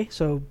Sunday,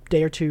 so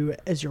day or two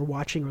as you're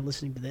watching or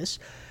listening to this.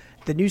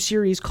 The new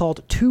series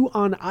called 2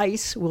 on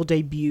Ice will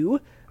debut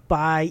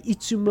by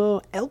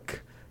Itsumo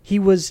Elk. He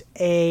was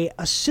a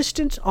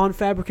assistant on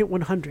Fabricant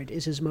 100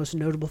 is his most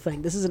notable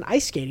thing. This is an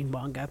ice skating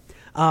manga.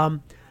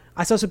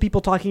 I saw some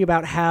people talking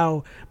about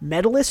how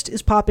Medalist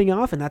is popping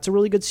off, and that's a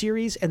really good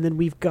series. And then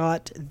we've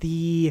got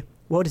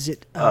what is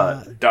it?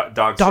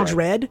 Dog's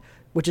Red,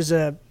 which is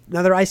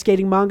another ice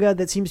skating manga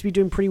that seems to be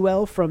doing pretty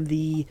well from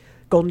the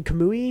Golden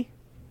Kamui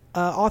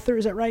author.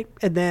 Is that right?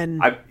 And then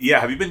have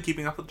you been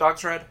keeping up with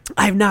Dog's Red?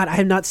 I have not. I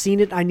have not seen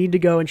it. I need to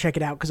go and check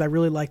it out because I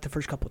really like the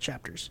first couple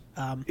chapters.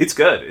 It's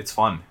good. It's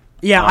fun.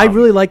 Yeah, I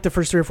really like the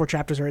first 3 or 4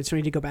 chapters already, so I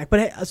need to go back. But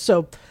hey,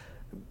 so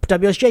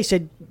WSJ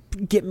said,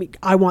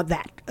 I want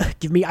that.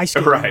 Give me ice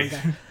skating. Right.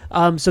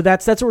 So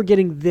that's what we're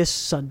getting this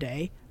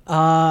Sunday.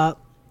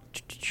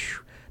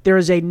 There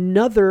is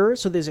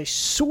there's a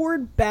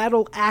sword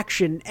battle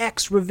action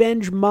X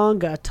revenge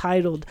manga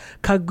titled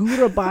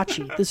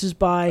Kagurabachi. This is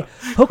by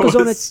Hokozona.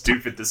 What a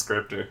stupid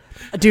descriptor.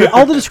 Dude,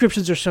 all the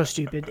descriptions are so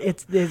stupid.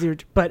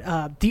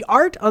 But the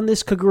art on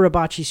this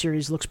Kagurabachi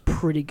series looks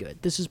pretty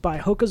good. This is by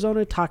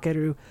Hokozona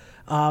Takeru.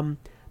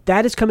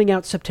 That is coming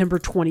out September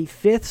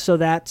 25th, so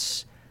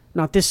that's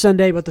not this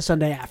Sunday, but the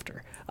Sunday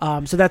after.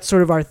 So that's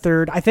sort of our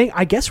third.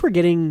 I guess we're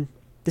getting,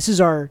 this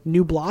is our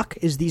new block,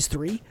 is these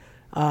 3.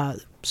 Do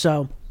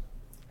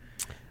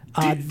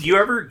you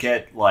ever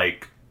get,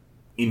 like,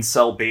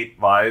 incel bait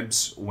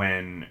vibes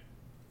when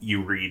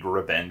you read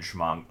revenge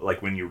manga?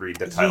 Like, when you read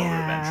the title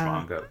revenge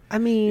manga? I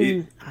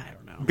mean, I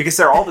don't know. Because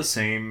they're all the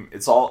same.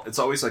 It's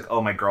always like,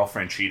 oh, my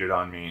girlfriend cheated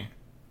on me.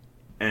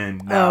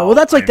 And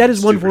that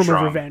is one form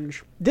of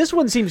revenge. This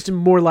one seems to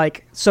more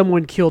like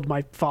someone killed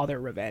my father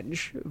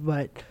revenge,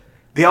 but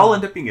they all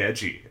end up being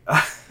edgy.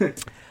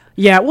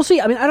 Yeah, we'll see.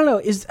 I mean, I don't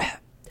know.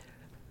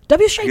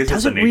 WSJ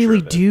doesn't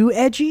really do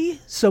edgy,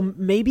 so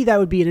maybe that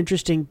would be an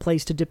interesting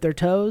place to dip their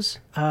toes.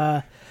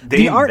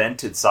 They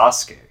invented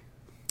Sasuke.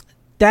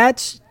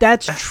 That's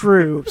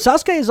true.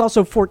 Sasuke is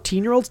also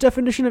 14-year-old's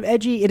definition of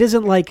edgy. It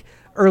isn't like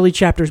early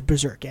chapters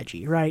Berserk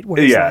edgy, right?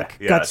 Where it's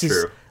Guts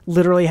is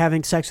literally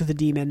having sex with a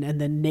demon and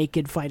then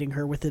naked fighting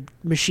her with a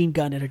machine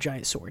gun and a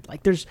giant sword.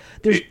 Like there's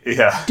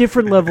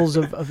different levels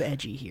of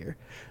edgy here.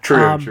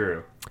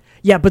 True.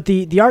 Yeah, but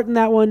the art in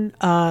that one,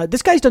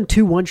 this guy's done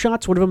 2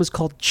 one-shots. One of them is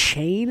called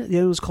Chain. The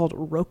other was called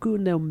Roku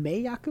no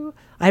Meiyaku.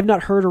 I have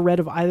not heard or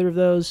read of either of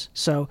those,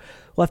 so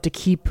we'll have to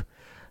keep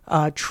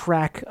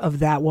track of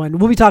that one.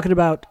 We'll be talking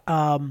about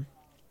 2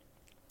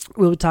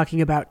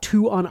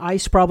 on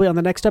Ice probably on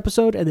the next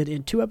episode, and then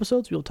in 2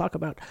 episodes we'll talk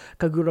about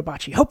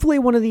Kagurabachi. Hopefully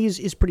one of these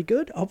is pretty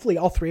good. Hopefully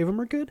all 3 of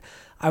them are good.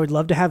 I would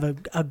love to have a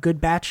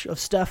good batch of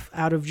stuff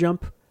out of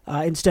Jump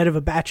instead of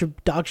a batch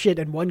of dog shit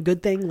and one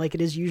good thing like it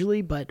is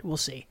usually, but we'll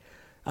see.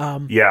 I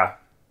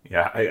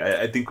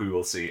think we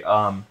will see.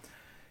 Do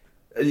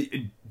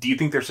you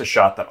think there's a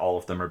shot that all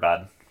of them are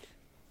bad?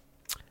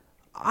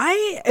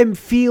 I am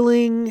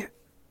feeling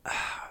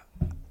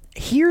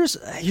Here's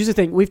the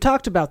thing. We've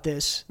talked about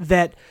this,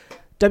 that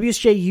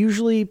WSJ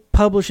usually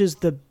publishes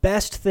the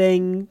best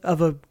thing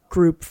of a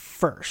group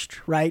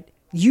first, right?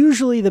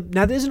 Usually,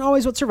 now that isn't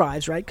always what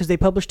survives, right? Because they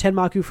published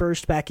Tenmaku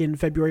first back in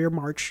February or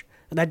March,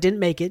 and that didn't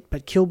make it,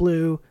 but Kill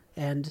Blue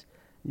and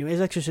New Age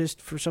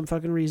Exorcist, for some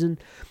fucking reason,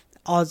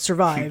 all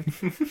survived.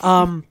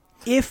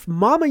 If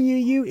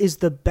Mamayuyu is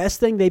the best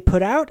thing they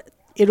put out,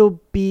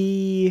 it'll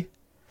be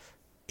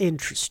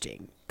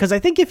interesting. Because I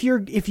think if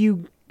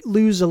you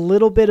lose a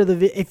little bit of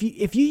if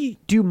you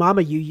do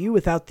Mamayuyu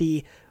without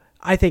the,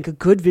 I think,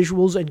 good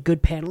visuals and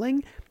good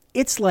paneling,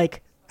 it's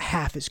like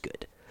half as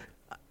good.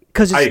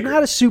 Because it's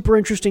not a super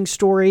interesting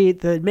story.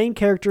 The main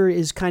character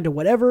is kind of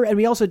whatever, and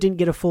we also didn't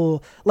get a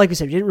full, like we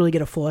said, we didn't really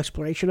get a full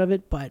exploration of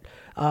it. But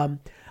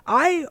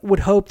I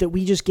would hope that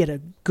we just get a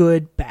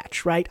good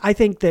batch, right? I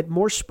think that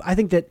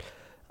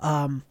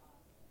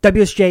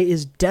WSJ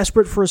is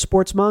desperate for a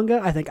sports manga.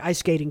 I think ice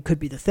skating could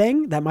be the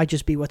thing. That might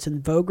just be what's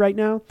in vogue right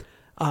now.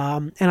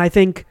 And I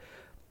think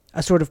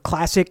a sort of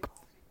classic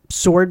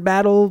sword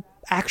battle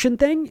action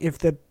thing, if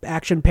the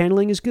action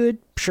paneling is good,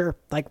 sure.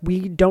 Like,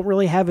 we don't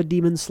really have a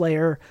Demon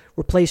Slayer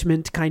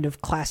replacement kind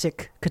of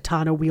classic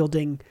katana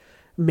wielding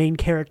main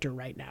character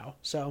right now.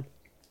 So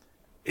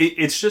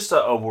it's just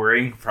a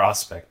worrying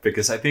prospect,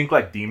 because I think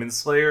like Demon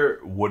Slayer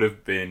would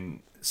have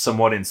been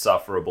somewhat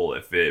insufferable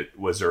if it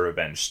was a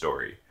revenge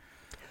story.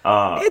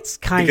 It's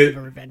kind of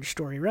a revenge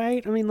story,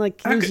 right? I mean,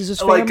 like, he loses his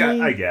family.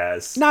 Like, I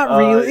guess. Not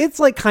really. It's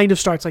like kind of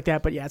starts like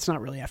that, but yeah, it's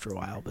not really after a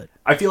while. But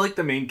I feel like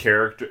the main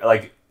character,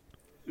 like,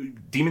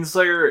 Demon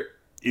Slayer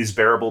is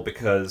bearable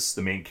because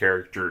the main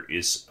character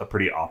is a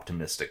pretty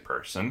optimistic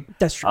person.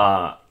 That's true.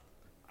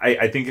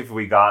 I think if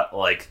we got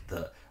like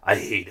the I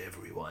hate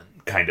everyone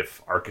kind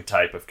of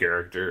archetype of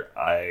character,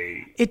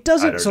 it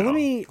doesn't. So let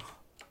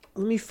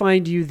me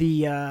find you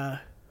the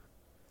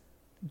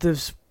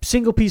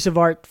single piece of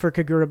art for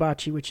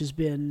Kagurabachi, which has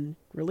been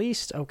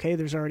released. Okay,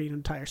 there's already an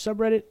entire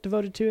subreddit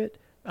devoted to it.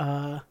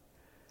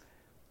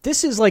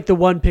 This is like the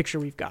one picture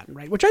we've gotten,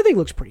 right? Which I think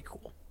looks pretty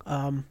cool.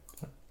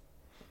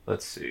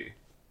 Let's see.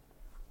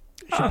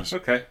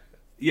 Okay.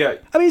 Yeah.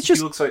 I mean, it's just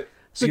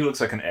he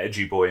looks like an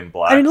edgy boy in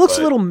black. I mean, it looks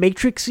a little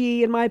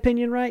Matrix-y in my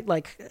opinion, right?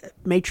 Like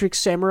Matrix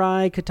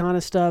samurai katana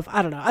stuff.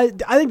 I don't know. I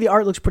think the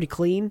art looks pretty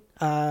clean.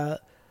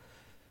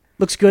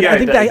 Looks good. Yeah, I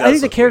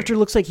think the character clean.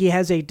 Looks like he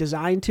has a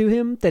design to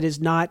him that is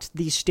not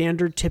the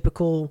standard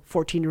typical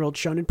 14-year-old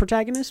shonen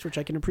protagonist, which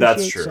I can appreciate.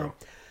 That's true.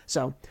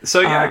 So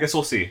yeah, I guess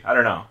we'll see. I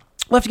don't know.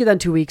 We'll have to get that in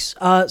 2 weeks.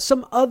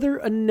 Some other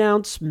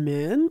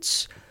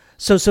announcements.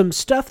 So some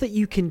stuff that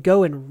you can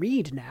go and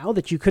read now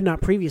that you could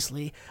not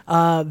previously.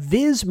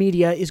 Viz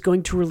Media is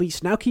going to release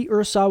Naoki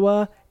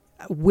Urasawa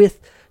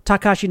with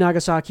Takashi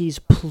Nagasaki's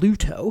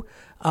Pluto.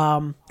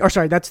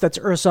 That's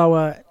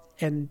Urasawa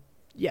and...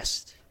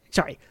 Yes.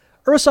 Sorry.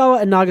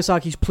 Urasawa and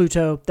Nagasaki's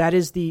Pluto. That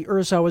is the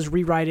Urasawa's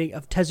rewriting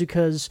of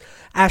Tezuka's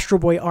Astro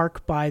Boy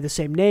arc by the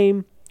same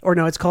name. Or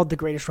no, it's called The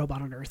Greatest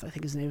Robot on Earth, I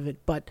think is the name of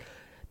it. But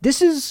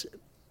this is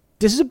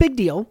a big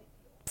deal.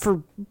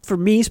 For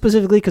me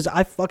specifically, because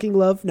I fucking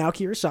love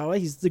Naoki Urasawa.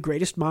 He's the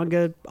greatest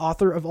manga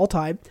author of all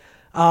time.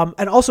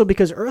 And also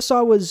because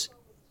Urasawa's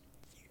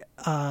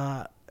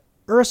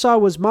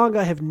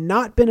manga have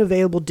not been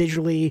available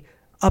digitally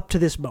up to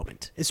this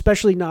moment,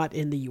 especially not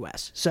in the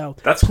US. So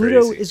that's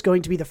Pluto crazy. is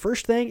going to be the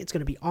first thing. It's going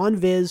to be on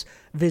Viz.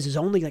 Viz is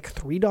only like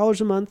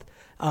 $3 a month.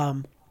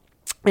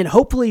 And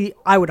hopefully,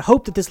 I would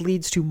hope that this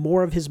leads to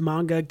more of his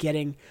manga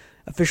getting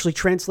officially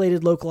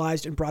translated,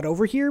 localized, and brought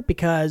over here,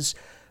 because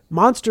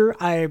Monster,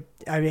 I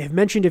have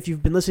mentioned, if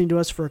you've been listening to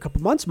us for a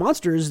couple months,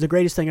 Monster is the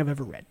greatest thing I've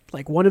ever read.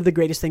 Like, one of the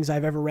greatest things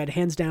I've ever read,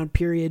 hands down,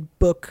 period,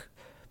 book.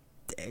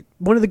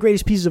 One of the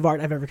greatest pieces of art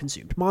I've ever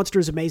consumed. Monster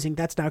is amazing.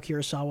 That's Naoki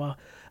Urasawa.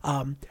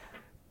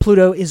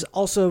 Pluto is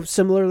also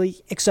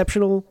similarly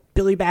exceptional.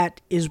 Billy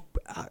Bat is,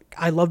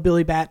 I love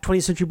Billy Bat.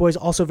 20th Century Boy is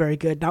also very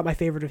good. Not my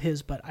favorite of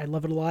his, but I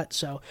love it a lot.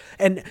 So,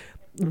 and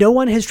no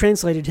one has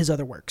translated his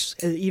other works,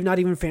 not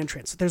even fan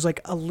trans. There's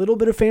like a little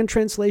bit of fan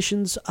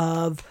translations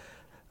of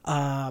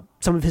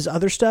some of his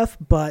other stuff,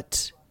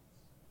 but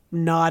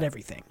not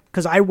everything.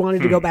 Because I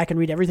wanted to go back and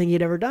read everything he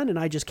had ever done, and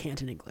I just can't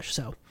in English.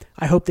 So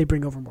I hope they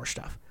bring over more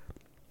stuff.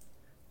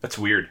 That's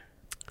weird.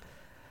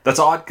 That's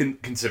odd,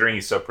 considering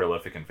he's so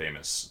prolific and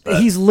famous.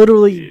 He's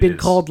literally been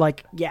called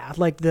like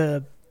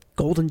the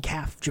golden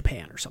calf of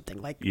Japan or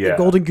something, like the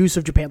golden goose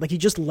of Japan. Like, he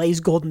just lays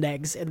golden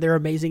eggs, and they're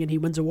amazing, and he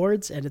wins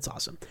awards, and it's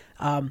awesome.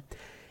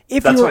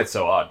 That's why it's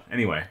so odd.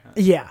 Anyway,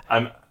 yeah,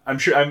 I'm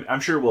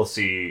sure we'll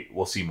see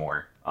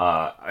more.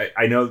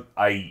 I know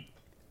I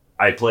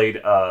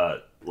played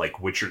like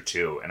Witcher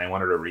 2, and I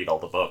wanted to read all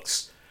the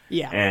books.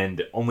 Yeah,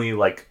 and only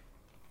like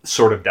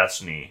Sword of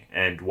Destiny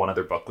and one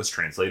other book was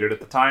translated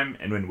at the time,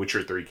 and when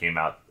Witcher 3 came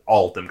out,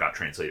 all of them got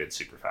translated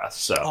super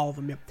fast. So all of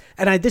them, yeah.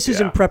 And this is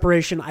in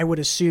preparation, I would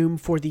assume,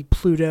 for the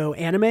Pluto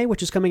anime,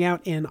 which is coming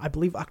out in, I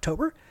believe,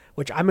 October,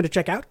 which I'm going to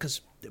check out because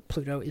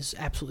Pluto is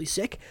absolutely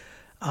sick,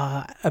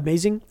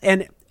 amazing.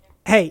 And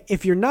hey,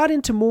 if you're not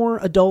into more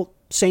adult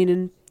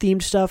seinen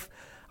themed stuff,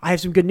 I have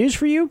some good news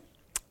for you.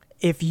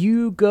 if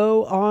you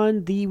go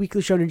on the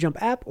Weekly Shonen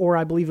Jump app, or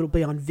I believe it'll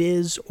be on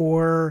Viz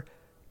or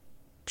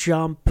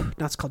Jump,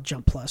 no, it's called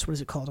Jump Plus. What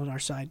is it called on our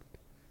side?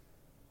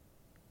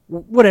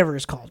 Whatever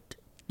it's called.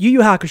 Yu Yu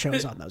Hakusho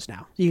is on those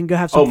now. You can go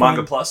have some fun.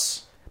 Manga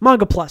Plus?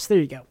 Manga Plus, there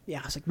you go.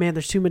 Yeah, I was like, man,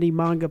 there's too many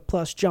Manga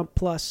Plus, Jump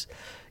Plus.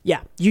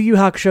 Yeah, Yu Yu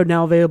Hakusho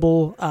now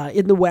available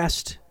in the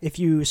West if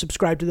you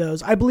subscribe to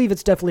those. I believe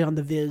it's definitely on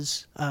the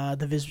Viz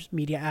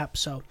Media app,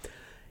 so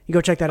you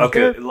go check that out.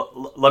 Okay,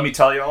 let me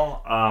tell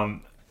y'all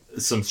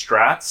some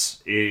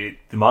strats. The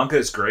manga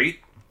is great,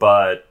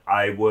 but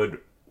I would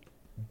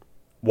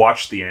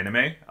watch the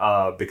anime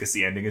because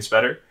the ending is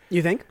better.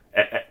 You think?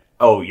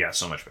 Oh, yeah,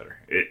 so much better.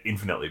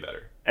 Infinitely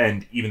better.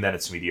 And even then,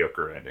 it's a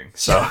mediocre ending.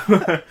 So,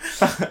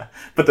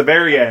 but the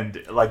very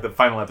end, like the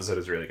final episode,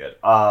 is really good.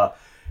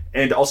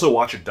 And also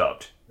watch it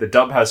dubbed. The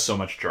dub has so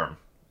much charm.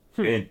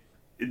 And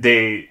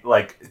they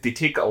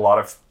take a lot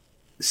of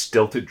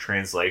stilted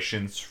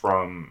translations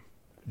from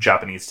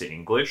Japanese to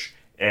English,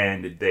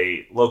 and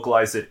they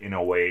localize it in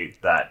a way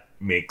that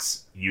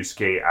makes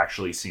Yusuke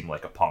actually seem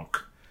like a punk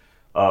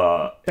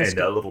and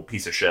a little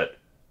piece of shit.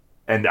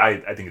 And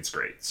I think it's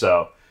great.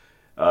 So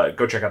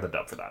go check out the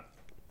dub for that.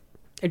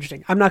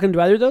 Interesting. I'm not going to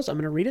do either of those. I'm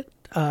going to read it.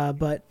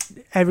 But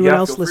everyone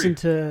else listen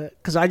to...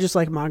 Because I just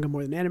like manga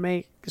more than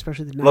anime,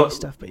 especially the 90s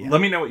stuff. But yeah. Let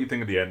me know what you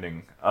think of the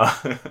ending.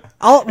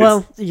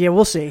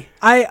 We'll see.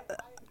 I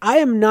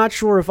am not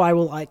sure if I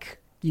will like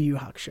Yu Yu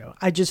Hakusho.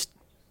 I just...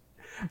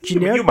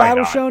 Generic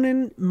battle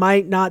shonen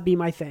might not be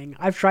my thing.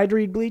 I've tried to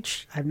read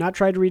Bleach. I've not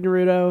tried to read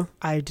Naruto.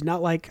 I did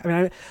not like... I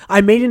mean,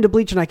 I made into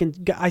Bleach, and I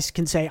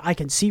can say I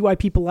can see why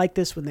people like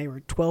this when they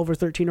were 12 or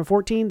 13 or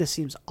 14. This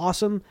seems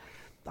awesome.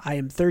 I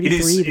am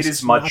 33. This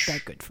is not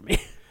that good for me.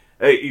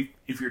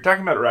 If you're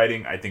talking about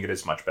writing, I think it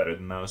is much better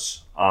than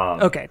those.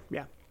 Okay,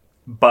 yeah.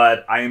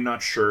 But I am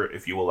not sure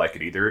if you will like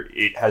it either.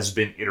 It has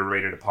been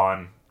iterated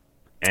upon,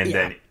 and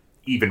then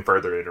even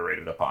further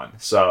iterated upon.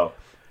 So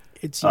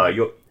it's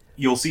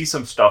you'll see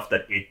some stuff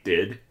that it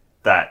did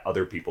that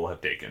other people have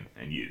taken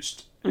and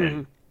used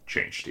and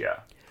changed.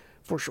 Yeah,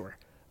 for sure.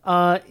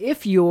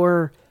 If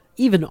you're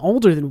even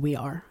older than we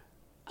are,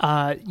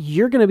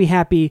 you're going to be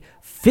happy.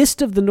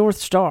 Fist of the North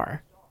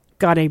Star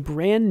got a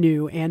brand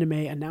new anime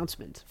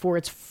announcement for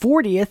its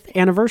 40th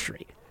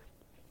anniversary.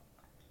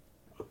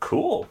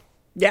 Cool.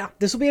 Yeah,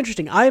 this will be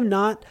interesting. I am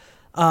not...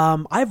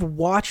 I've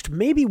watched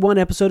maybe one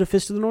episode of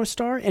Fist of the North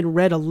Star and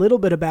read a little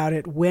bit about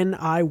it when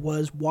I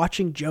was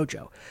watching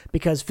JoJo,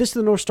 because Fist of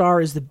the North Star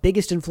is the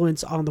biggest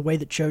influence on the way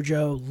that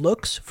JoJo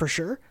looks, for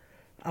sure,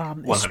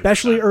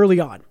 especially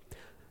early on.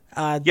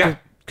 The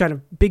kind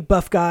of big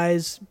buff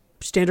guys,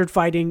 standard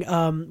fighting.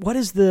 What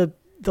is the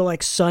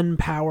like sun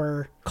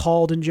power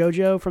called in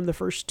JoJo from the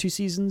first 2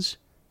 seasons?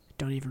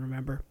 Don't even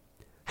remember.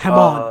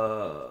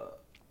 Hamon.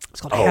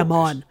 It's called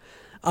Hamon.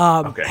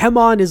 Okay.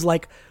 Hamon is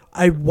like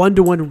a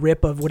 1-to-1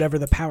 rip of whatever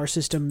the power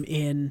system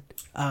in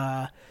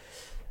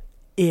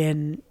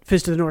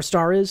Fist of the North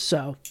Star is.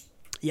 So,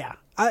 yeah,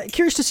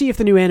 curious to see if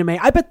the new anime.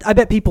 I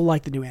bet people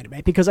like the new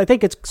anime because I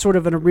think it's sort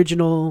of an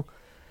original,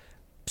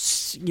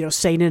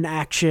 seinen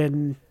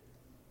action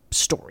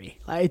story.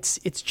 It's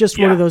just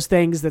one of those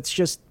things that's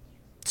just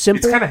simple.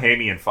 It's kind of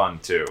hammy and fun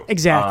too.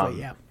 Exactly.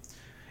 Yeah.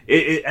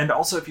 And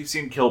also, if you've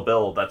seen Kill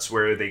Bill, that's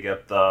where they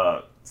get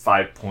the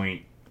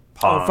 5-point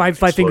palm,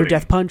 five finger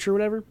death punch or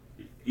whatever.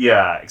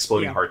 Yeah,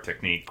 exploding heart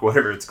technique,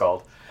 whatever it's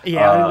called.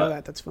 Yeah, I didn't know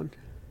that. That's fun.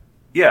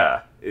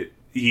 Yeah,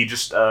 he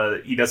just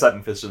he does that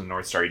in Fist of the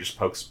North Star. He just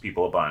pokes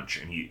people a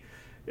bunch,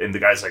 and the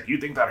guy's like, "You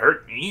think that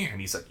hurt me?" And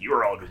he's like, "You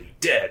are already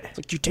dead." It's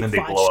like, you take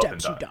 5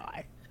 steps, you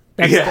die.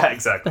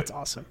 Exactly. That's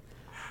awesome.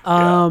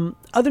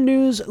 Other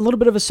news, a little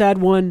bit of a sad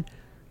one.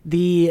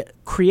 The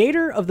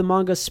creator of the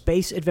manga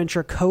Space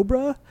Adventure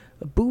Cobra,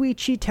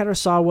 Buichi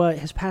Terasawa,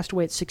 has passed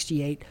away at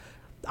 68.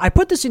 I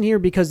put this in here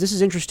because this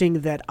is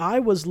interesting that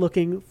I was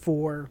looking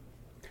for...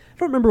 I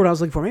don't remember what I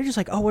was looking for. Maybe just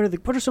like,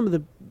 what are some of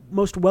the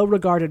most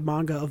well-regarded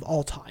manga of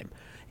all time?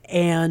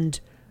 And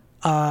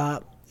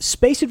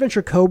Space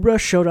Adventure Cobra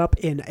showed up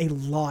in a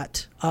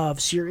lot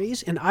of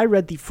series, and I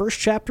read the first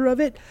chapter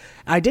of it.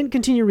 I didn't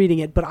continue reading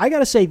it, but I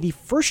gotta say, the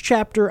first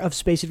chapter of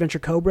Space Adventure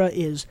Cobra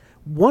is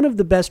one of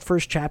the best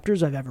first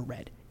chapters I've ever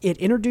read. It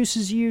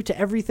introduces you to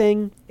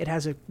everything. It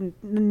has a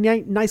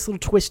nice little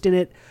twist in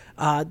it.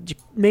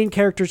 Main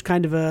character's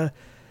kind of a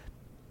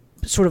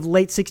sort of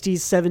late 60s,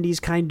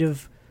 70s kind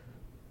of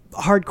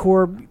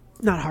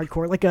not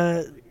hardcore, like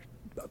a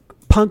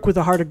punk with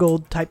a heart of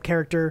gold type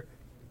character.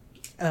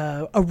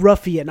 A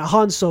ruffian, a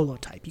Han Solo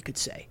type, you could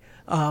say.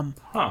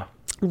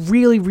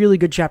 Really, really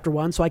good chapter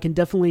 1, so I can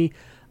definitely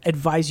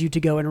advise you to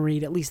go and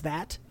read at least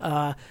that.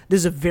 This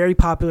is a very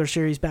popular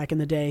series back in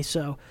the day,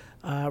 so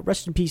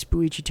rest in peace,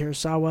 Buichi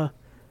Terasawa.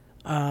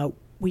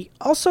 We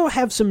also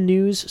have some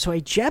news. So a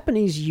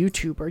Japanese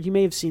YouTuber, you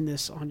may have seen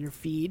this on your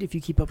feed if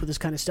you keep up with this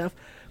kind of stuff.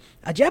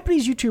 A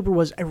Japanese YouTuber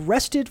was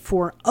arrested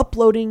for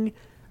uploading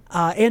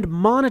and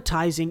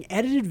monetizing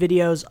edited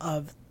videos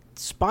of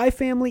Spy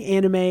Family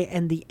anime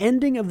and the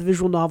ending of the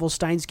visual novel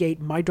Steins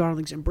Gate, My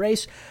Darling's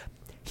Embrace.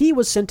 He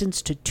was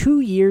sentenced to 2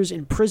 years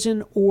in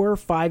prison or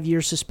 5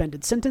 years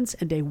suspended sentence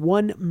and a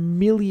 1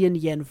 million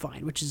yen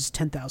fine, which is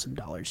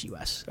 $10,000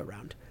 US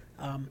around.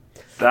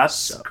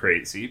 That's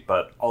crazy,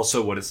 but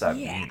also what does that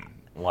mean?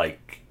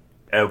 Like,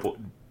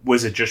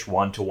 was it just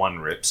one-to-one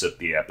rips of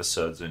the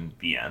episodes and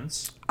the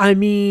ends? I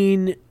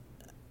mean,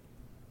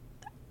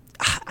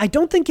 I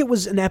don't think it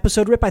was an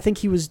episode rip. I think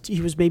he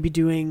was maybe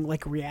doing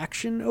like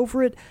reaction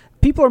over it.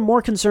 People are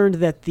more concerned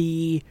that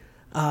the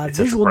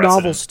visual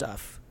novel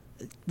stuff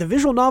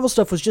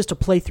was just a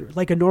playthrough,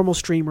 like a normal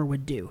streamer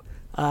would do.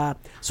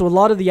 So a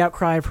lot of the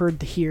outcry I've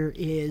heard here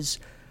is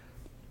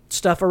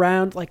stuff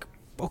around like,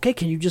 okay,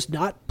 can you just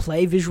not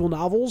play visual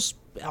novels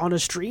on a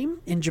stream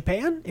in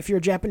Japan if you're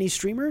a Japanese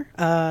streamer?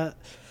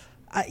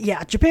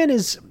 Japan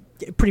is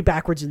pretty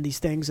backwards in these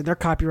things, and their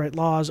copyright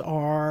laws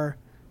are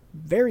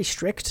very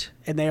strict,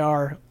 and they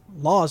are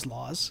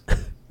laws.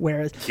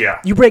 Whereas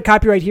you break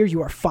copyright here,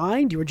 you are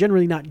fined. You are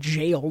generally not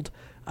jailed.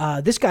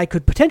 This guy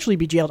could potentially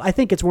be jailed. I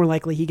think it's more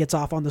likely he gets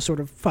off on the sort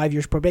of 5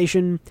 years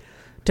probation,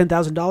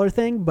 $10,000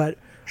 thing. But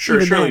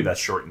surely then, that's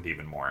shortened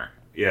even more.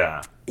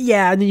 Yeah.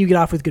 Yeah, and then you get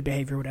off with good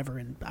behavior or whatever,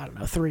 and I don't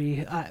know,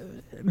 3.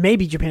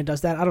 Maybe Japan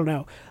does that. I don't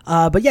know.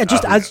 But yeah,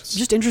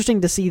 just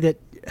interesting to see that,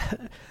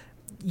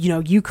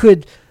 you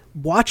could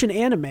watch an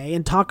anime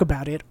and talk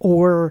about it,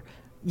 or,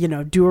 do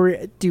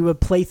a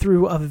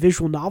playthrough of a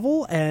visual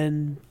novel,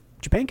 and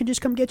Japan can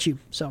just come get you.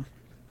 So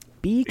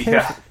be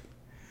careful.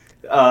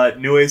 Yeah.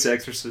 Nue's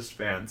Exorcist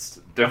fans,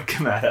 don't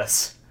come at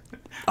us.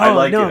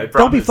 I promise.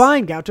 Don't be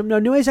fine, Gautam. No,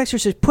 Nue's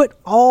Exorcist, put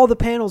all the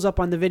panels up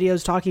on the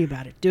videos talking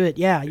about it. Do it.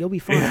 Yeah, you'll be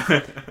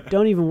fine.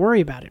 Don't even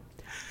worry about it.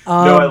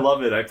 No, I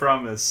love it. I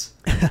promise.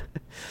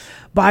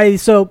 By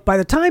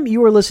the time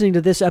you are listening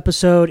to this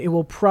episode, it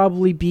will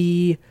probably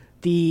be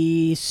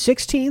the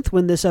 16th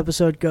when this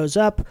episode goes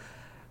up.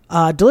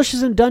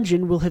 Delicious in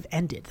Dungeon will have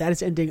ended. That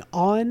is ending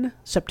on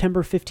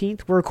September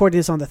 15th. We're recording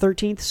this on the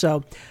 13th,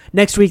 so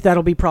next week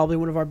that'll be probably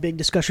one of our big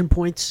discussion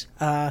points.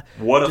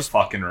 What a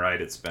fucking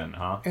ride it's been,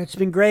 huh? It's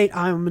been great.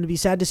 I'm going to be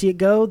sad to see it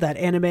go. That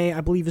anime,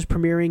 I believe, is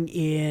premiering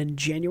in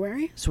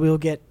January, so we'll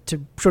get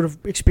to sort of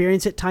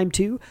experience it time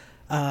 2.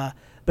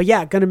 But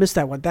yeah, going to miss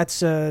that one.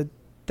 That's a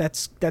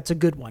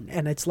good one,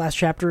 and its last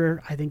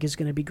chapter, I think, is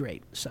going to be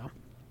great, so...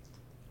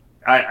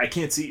 I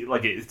can't see,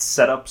 like, it's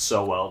set up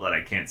so well that I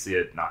can't see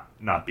it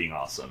not being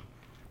awesome.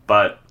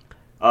 But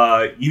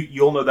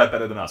you'll know that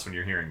better than us when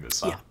you're hearing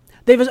this, huh?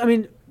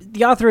 Yeah.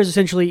 The author has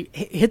essentially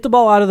hit the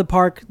ball out of the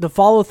park, the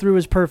follow-through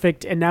is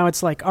perfect, and now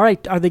it's like, all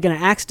right, are they going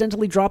to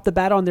accidentally drop the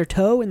bat on their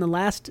toe in the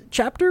last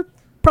chapter?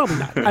 Probably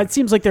not. It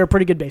seems like they're a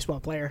pretty good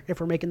baseball player,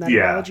 if we're making that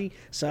analogy.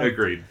 So,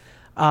 agreed.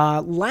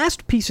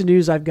 Last piece of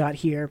news I've got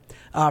here,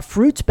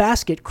 Fruits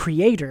Basket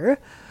creator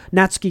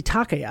Natsuki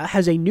Takaya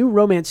has a new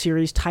romance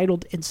series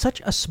titled In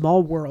Such a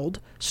Small World,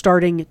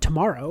 starting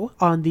tomorrow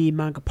on the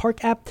Manga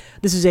Park app.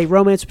 This is a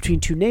romance between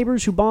two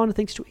neighbors who bond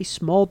thanks to a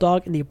small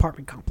dog in the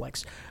apartment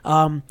complex.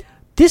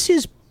 This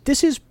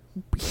is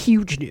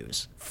huge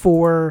news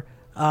for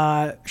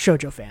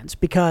shoujo fans,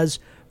 because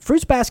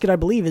Fruits Basket, I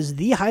believe, is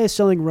the highest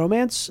selling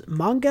romance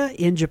manga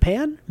in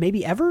Japan,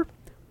 maybe ever.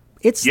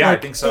 I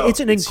think so.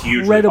 It's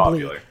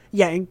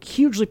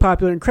hugely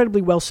popular,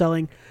 incredibly well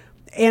selling.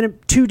 And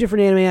 2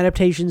 different anime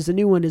adaptations. The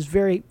new one is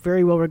very,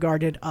 very well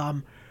regarded.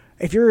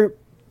 If you're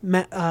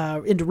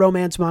into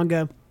romance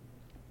manga,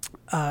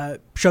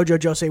 shoujo,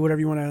 josei, whatever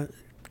you want to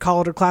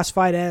call it or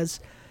classify it as,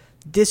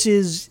 this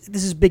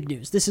is big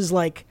news. This is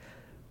like,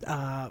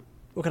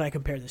 what can I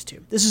compare this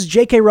to? This is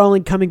J.K.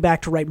 Rowling coming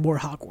back to write more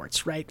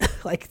Hogwarts, right?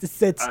 Like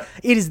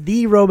it is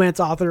the romance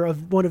author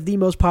of one of the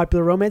most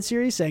popular romance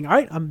series saying, "All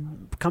right,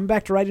 I'm coming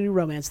back to write a new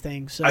romance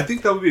thing." So I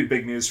think that would be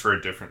big news for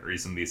a different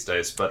reason these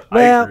days, but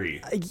I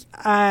agree.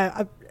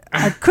 I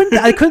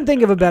couldn't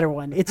think of a better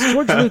one. It's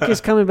George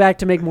Lucas coming back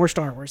to make more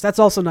Star Wars. That's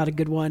also not a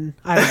good one.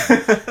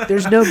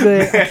 There's no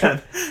good.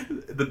 Man,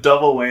 the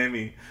double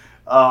whammy.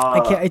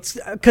 I can't. It's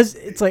because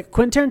it's like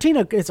Quentin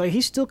Tarantino. It's like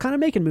he's still kind of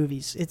making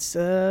movies. It's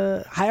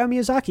Hayao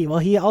Miyazaki. Well,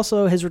 he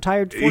also has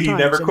retired 4 times. He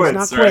never quits,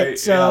 not quit, right?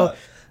 So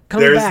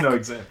there's back. no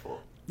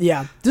example.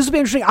 Yeah, this will be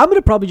interesting. I'm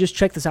gonna probably just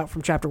check this out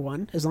from chapter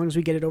 1 as long as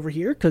we get it over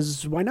here,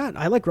 because why not?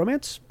 I like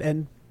romance,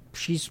 and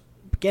she's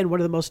again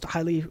one of the most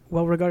highly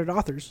well-regarded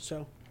authors.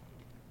 So,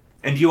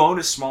 and you own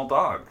a small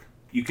dog.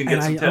 You can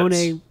get some tips. And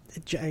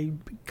I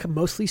own a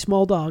mostly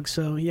small dog.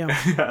 So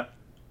yeah.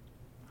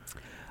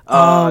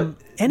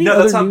 Any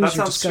other news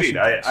or discussion? Sweet.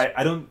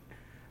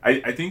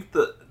 I think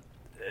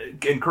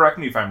and correct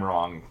me if I'm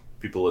wrong,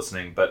 people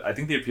listening, but I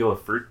think the appeal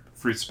of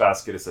Fruits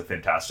Basket is a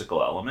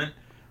fantastical element.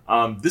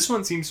 This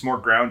one seems more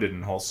grounded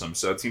and wholesome,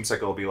 so it seems like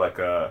it'll be like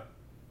I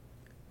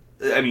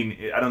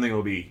don't think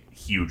it'll be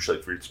huge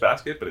like Fruits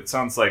Basket, but it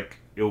sounds like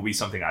it will be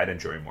something I'd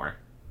enjoy more.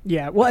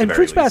 Yeah, well, and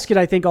Fruits Basket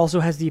I think also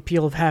has the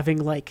appeal of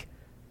having like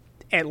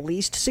at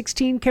least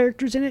 16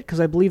 characters in it, because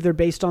I believe they're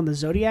based on the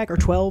Zodiac, or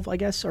 12, I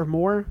guess, or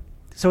more.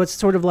 So it's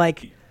sort of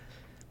like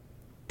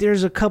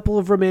there's a couple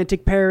of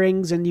romantic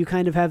pairings, and you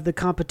kind of have the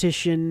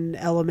competition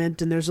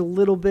element, and there's a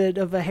little bit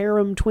of a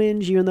harem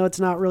twinge, even though it's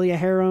not really a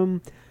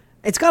harem.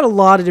 It's got a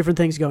lot of different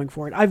things going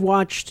for it. I've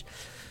watched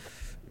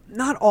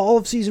not all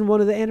of season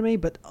 1 of the anime,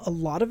 but a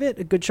lot of it,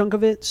 a good chunk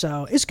of it.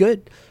 So it's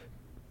good.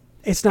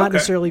 It's not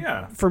necessarily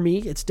for me.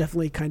 It's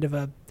definitely kind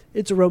of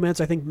it's a romance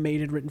I think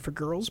made and written for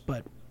girls,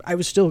 but I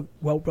was still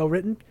well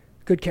written,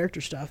 good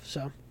character stuff.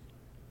 So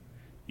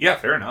yeah,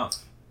 fair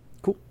enough.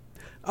 Cool.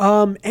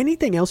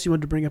 Anything else you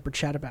wanted to bring up or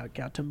chat about,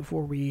 Gautam,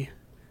 before we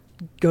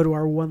go to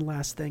our one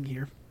last thing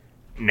here?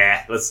 Nah,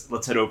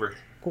 let's head over.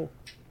 Cool.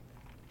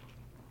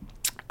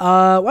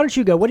 Why don't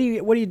you go? What are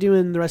you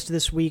doing the rest of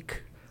this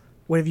week?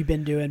 What have you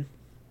been doing?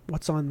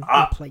 What's on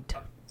your plate?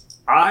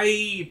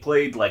 I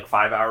played like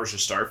 5 hours of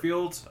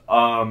Starfield.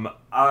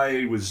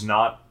 I was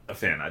not a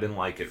fan. I didn't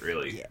like it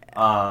really. Yeah.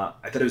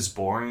 I thought it was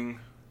boring.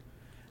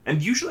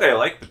 And usually I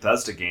like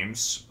Bethesda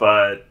games,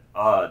 but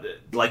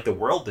like the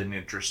world didn't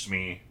interest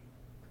me.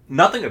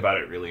 Nothing about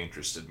it really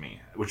interested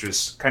me, which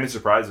was kind of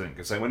surprising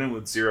because I went in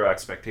with zero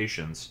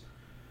expectations.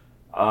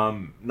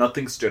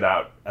 Nothing stood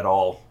out at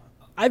all.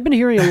 I've been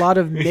hearing a lot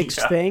of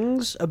mixed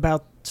things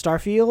about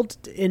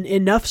Starfield,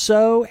 enough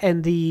so,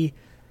 and to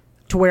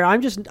where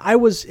I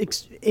was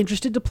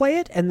interested to play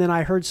it, and then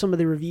I heard some of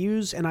the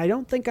reviews, and I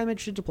don't think I'm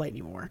interested to play it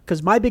anymore.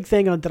 Because my big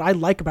thing that I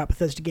like about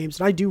Bethesda games,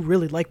 and I do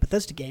really like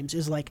Bethesda games,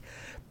 is like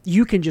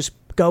you can just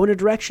go in a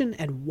direction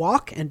and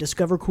walk and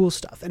discover cool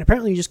stuff. And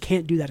apparently you just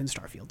can't do that in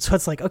Starfield. So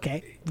it's like,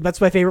 okay, that's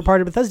my favorite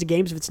part of Bethesda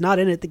games. If it's not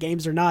in it, the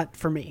games are not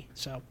for me.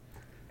 So.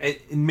 And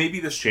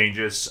maybe this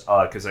changes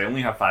because I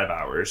only have 5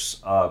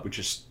 hours, which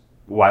is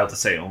wild to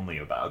say only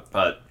about.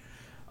 But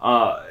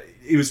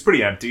it was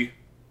pretty empty.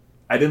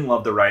 I didn't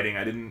love the writing.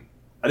 I didn't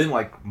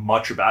like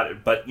much about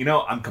it. But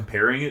I'm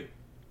comparing it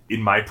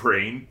in my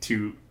brain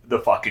to the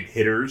fucking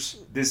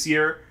hitters this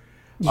year.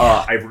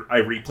 Yeah.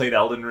 I replayed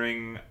Elden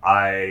Ring.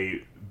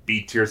 I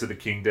beat Tears of the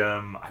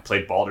Kingdom. I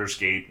played Baldur's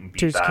Gate and beat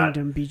Tears that. of the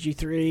Kingdom,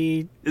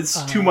 BG3.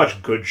 It's too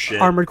much good shit.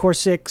 Armored Core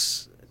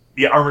 6.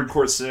 Yeah, Armored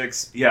Core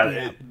 6.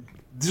 Yeah.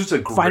 This was a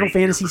great Final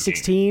Fantasy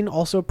 16,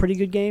 also a pretty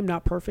good game.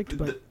 Not perfect,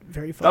 but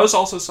very fun. That was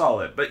also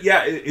solid. But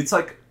yeah,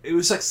 it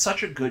was like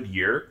such a good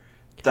year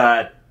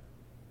that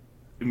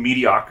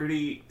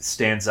mediocrity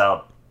stands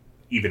out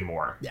even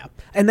more. Yeah,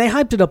 and they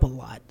hyped it up a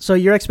lot. So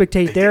your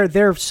expectation,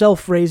 they're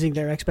self-raising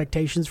their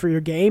expectations for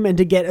your game, and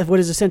to get what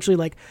is essentially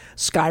like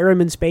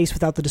Skyrim in space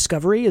without the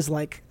discovery is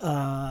like,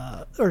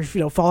 or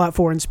Fallout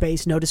 4 in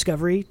space, no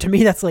discovery. To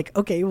me, that's like,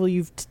 okay, well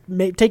you've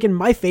taken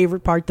my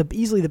favorite part,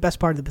 easily the best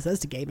part of the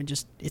Bethesda game, and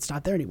just it's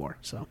not there anymore.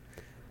 So.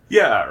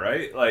 Yeah,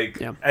 right.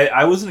 Like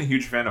I wasn't a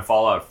huge fan of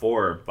Fallout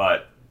 4,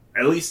 but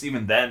at least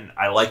even then,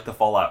 I liked the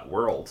Fallout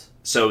world.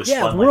 So it was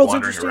fun like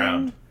wandering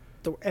around.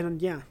 But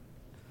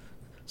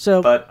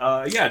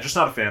just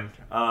not a fan.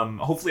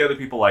 Hopefully other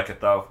people like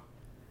it, though.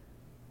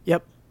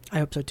 Yep, I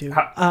hope so, too.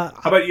 How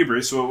about you,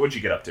 Bruce? What'd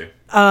you get up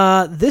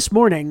to? This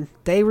morning,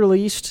 they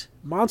released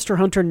Monster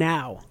Hunter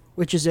Now,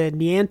 which is a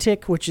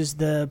Niantic, which is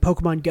the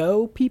Pokemon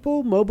Go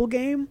people mobile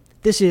game.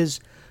 This is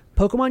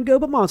Pokemon Go,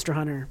 but Monster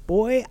Hunter.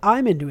 Boy,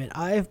 I'm into it.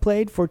 I have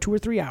played for 2 or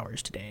 3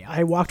 hours today.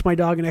 I walked my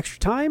dog an extra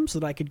time so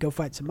that I could go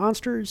fight some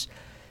monsters.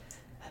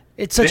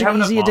 It's such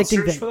an easy,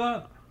 addicting thing.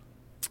 For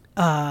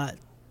that?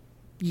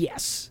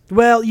 Yes.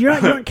 Well, you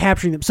aren't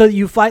capturing them. So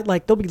you fight,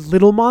 like, there'll be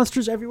little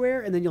monsters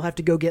everywhere, and then you'll have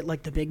to go get,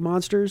 like, the big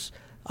monsters.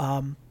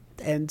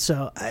 And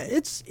so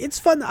it's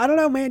fun. I don't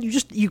know, man.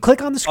 You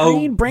click on the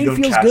screen, brain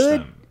feels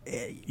good.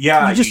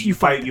 Yeah, you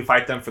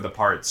fight them for the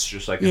parts,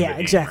 just like in the game,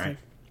 exactly. Right?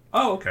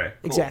 Oh, okay.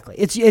 Cool. Exactly.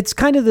 It's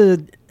kind of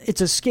it's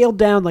a scaled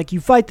down, like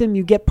you fight them,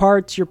 you get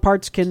parts. Your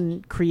parts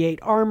can create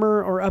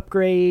armor or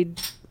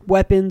upgrade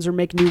weapons or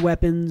make new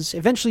weapons.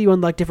 Eventually you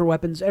unlock different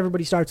weapons.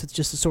 Everybody starts with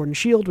just a sword and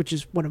shield, which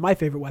is one of my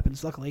favorite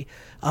weapons, luckily.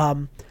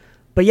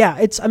 But yeah,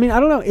 I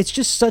don't know. It's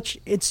just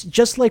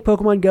like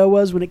Pokemon Go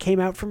was when it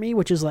came out for me,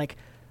 which is like,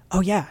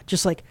 oh yeah,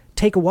 just like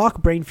take a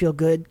walk, brain feel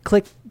good.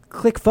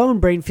 Click phone,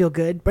 brain feel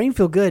good. Brain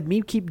feel good.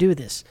 Me keep doing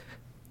this.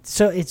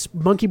 So it's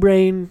monkey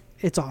brain.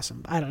 It's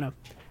awesome. I don't know.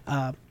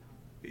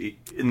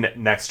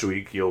 Next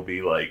week you'll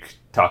be like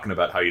talking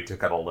about how you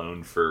took out a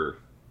loan for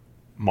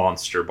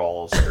monster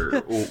balls or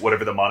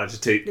whatever the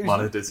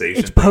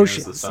monetization it's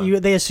potions.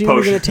 They assume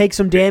you're going to take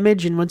some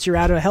damage, and once you're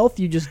out of health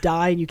you just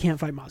die and you can't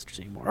fight monsters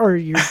anymore, or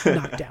you're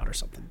knocked out or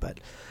something. But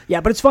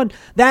yeah, but it's fun.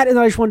 That, and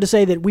I just wanted to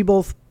say that we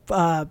both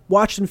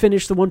watched and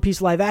finished the One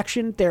Piece live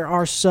action. There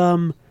are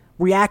some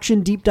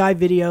reaction deep dive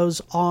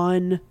videos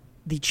on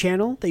the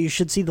channel that you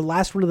should see. The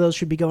last one of those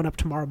should be going up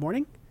tomorrow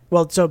morning.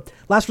 Well, so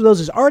last one of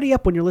those is already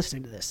up when you're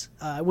listening to this.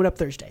 It went up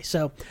Thursday.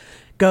 So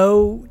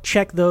go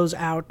check those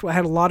out. I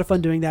had a lot of fun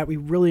doing that. We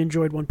really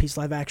enjoyed One Piece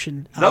live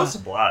action. That was a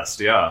blast,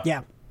 yeah.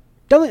 Yeah.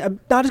 Definitely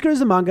not as good as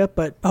the manga,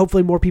 but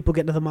hopefully more people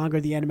get into the manga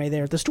or the anime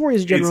there. The story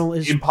in general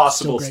is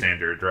impossible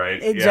standard,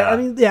 right?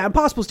 Exactly. Yeah.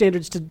 Impossible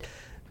standards to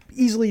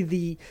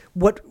easily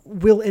what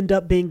will end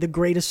up being the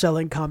greatest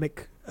selling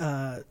comic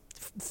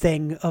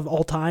thing of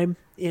all time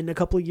in a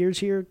couple of years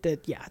here.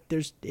 That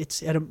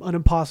it's at an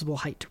impossible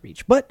height to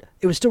reach, but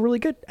it was still really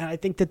good, and I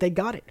think that they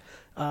got it.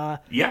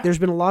 There's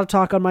been a lot of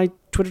talk on my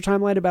Twitter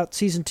timeline about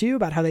season 2,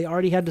 about how they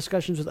already had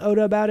discussions with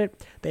Oda about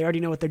it. They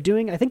already know what they're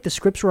doing. I think the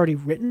scripts were already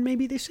written,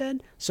 maybe they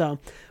said. So,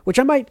 which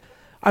I might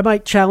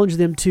challenge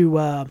them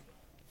to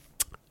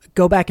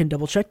go back and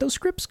double check those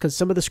scripts, because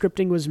some of the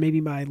scripting was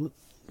maybe my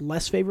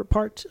less favorite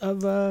part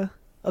of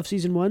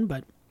season 1,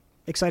 but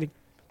exciting.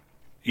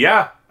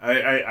 Yeah,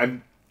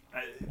 I'm.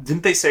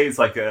 Didn't they say it's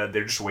like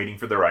they're just waiting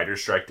for the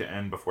writer's strike to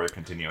end before they're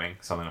continuing,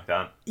 something like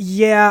that?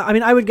 Yeah, I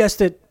mean, I would guess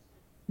that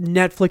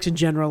Netflix in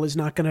general is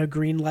not going to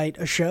greenlight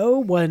a show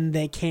when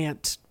they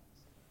can't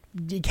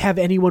have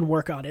anyone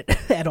work on it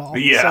at all.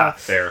 Yeah,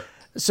 fair.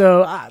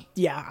 So,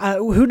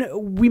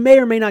 we may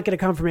or may not get a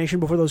confirmation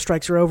before those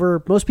strikes are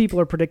over. Most people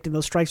are predicting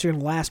those strikes are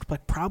going to last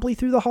probably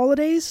through the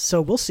holidays,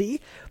 so we'll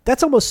see.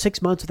 That's almost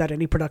 6 months without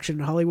any production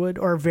in Hollywood,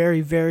 or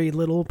very, very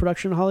little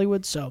production in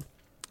Hollywood, so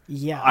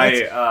yeah.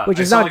 I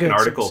saw an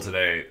article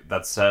today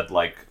that said,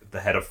 like, the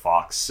head of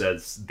Fox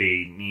says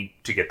they need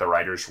to get the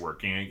writers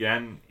working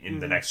again in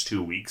the next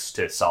 2 weeks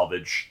to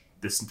salvage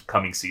this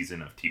coming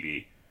season of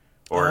TV.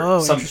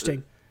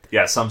 Interesting.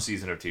 Yeah, some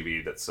season of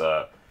TV that's...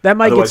 that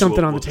might get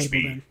something on the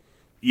table then.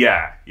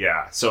 Yeah.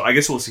 So I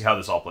guess we'll see how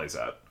this all plays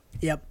out.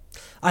 Yep.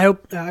 I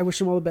wish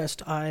them all the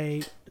best.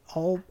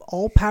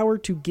 All power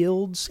to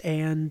guilds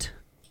and...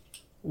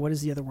 What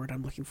is the other word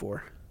I'm looking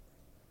for?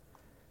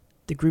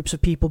 The groups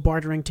of people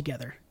bartering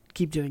together.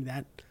 Keep doing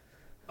that.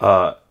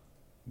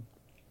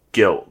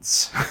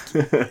 Guilds.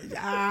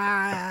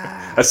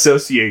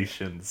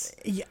 Associations.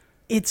 Yeah,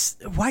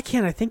 why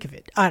can't I think of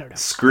it? I don't know.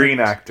 Screen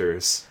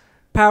actors.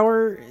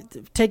 Power,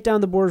 take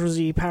down the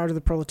bourgeoisie, power to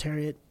the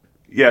proletariat.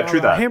 Yeah,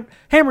 true that.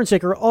 Hammer and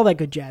sicker, all that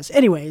good jazz.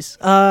 Anyways,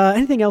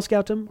 anything else,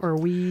 Gautam? Or are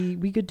we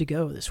good to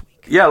go this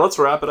week? Yeah, let's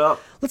wrap it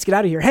up. Let's get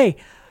out of here. Hey,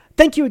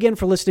 thank you again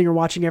for listening or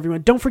watching,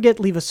 everyone. Don't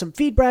forget, leave us some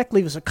feedback,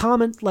 leave us a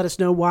comment, let us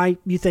know why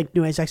you think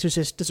New Age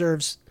Exorcist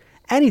deserves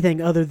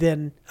anything other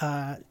than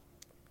to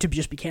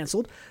just be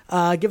canceled.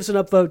 Give us an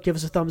upvote, give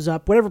us a thumbs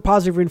up, whatever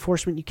positive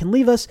reinforcement you can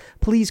leave us,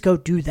 please go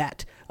do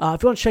that.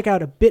 If you want to check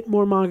out a bit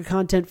more manga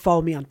content,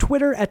 follow me on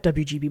Twitter at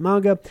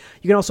WGBManga.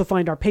 You can also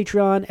find our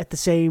Patreon at the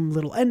same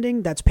little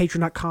ending. That's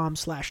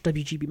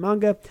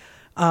patreon.com/WGBManga.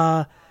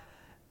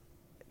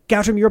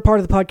 Gautam, you're a part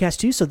of the podcast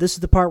too, so this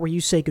is the part where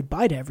you say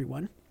goodbye to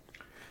everyone.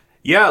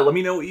 Yeah, let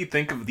me know what you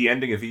think of the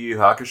ending of Yu Yu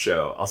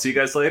Hakusho. I'll see you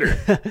guys later.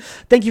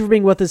 Thank you for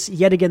being with us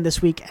yet again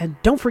this week, and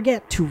don't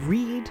forget to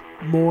read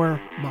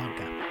more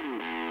manga.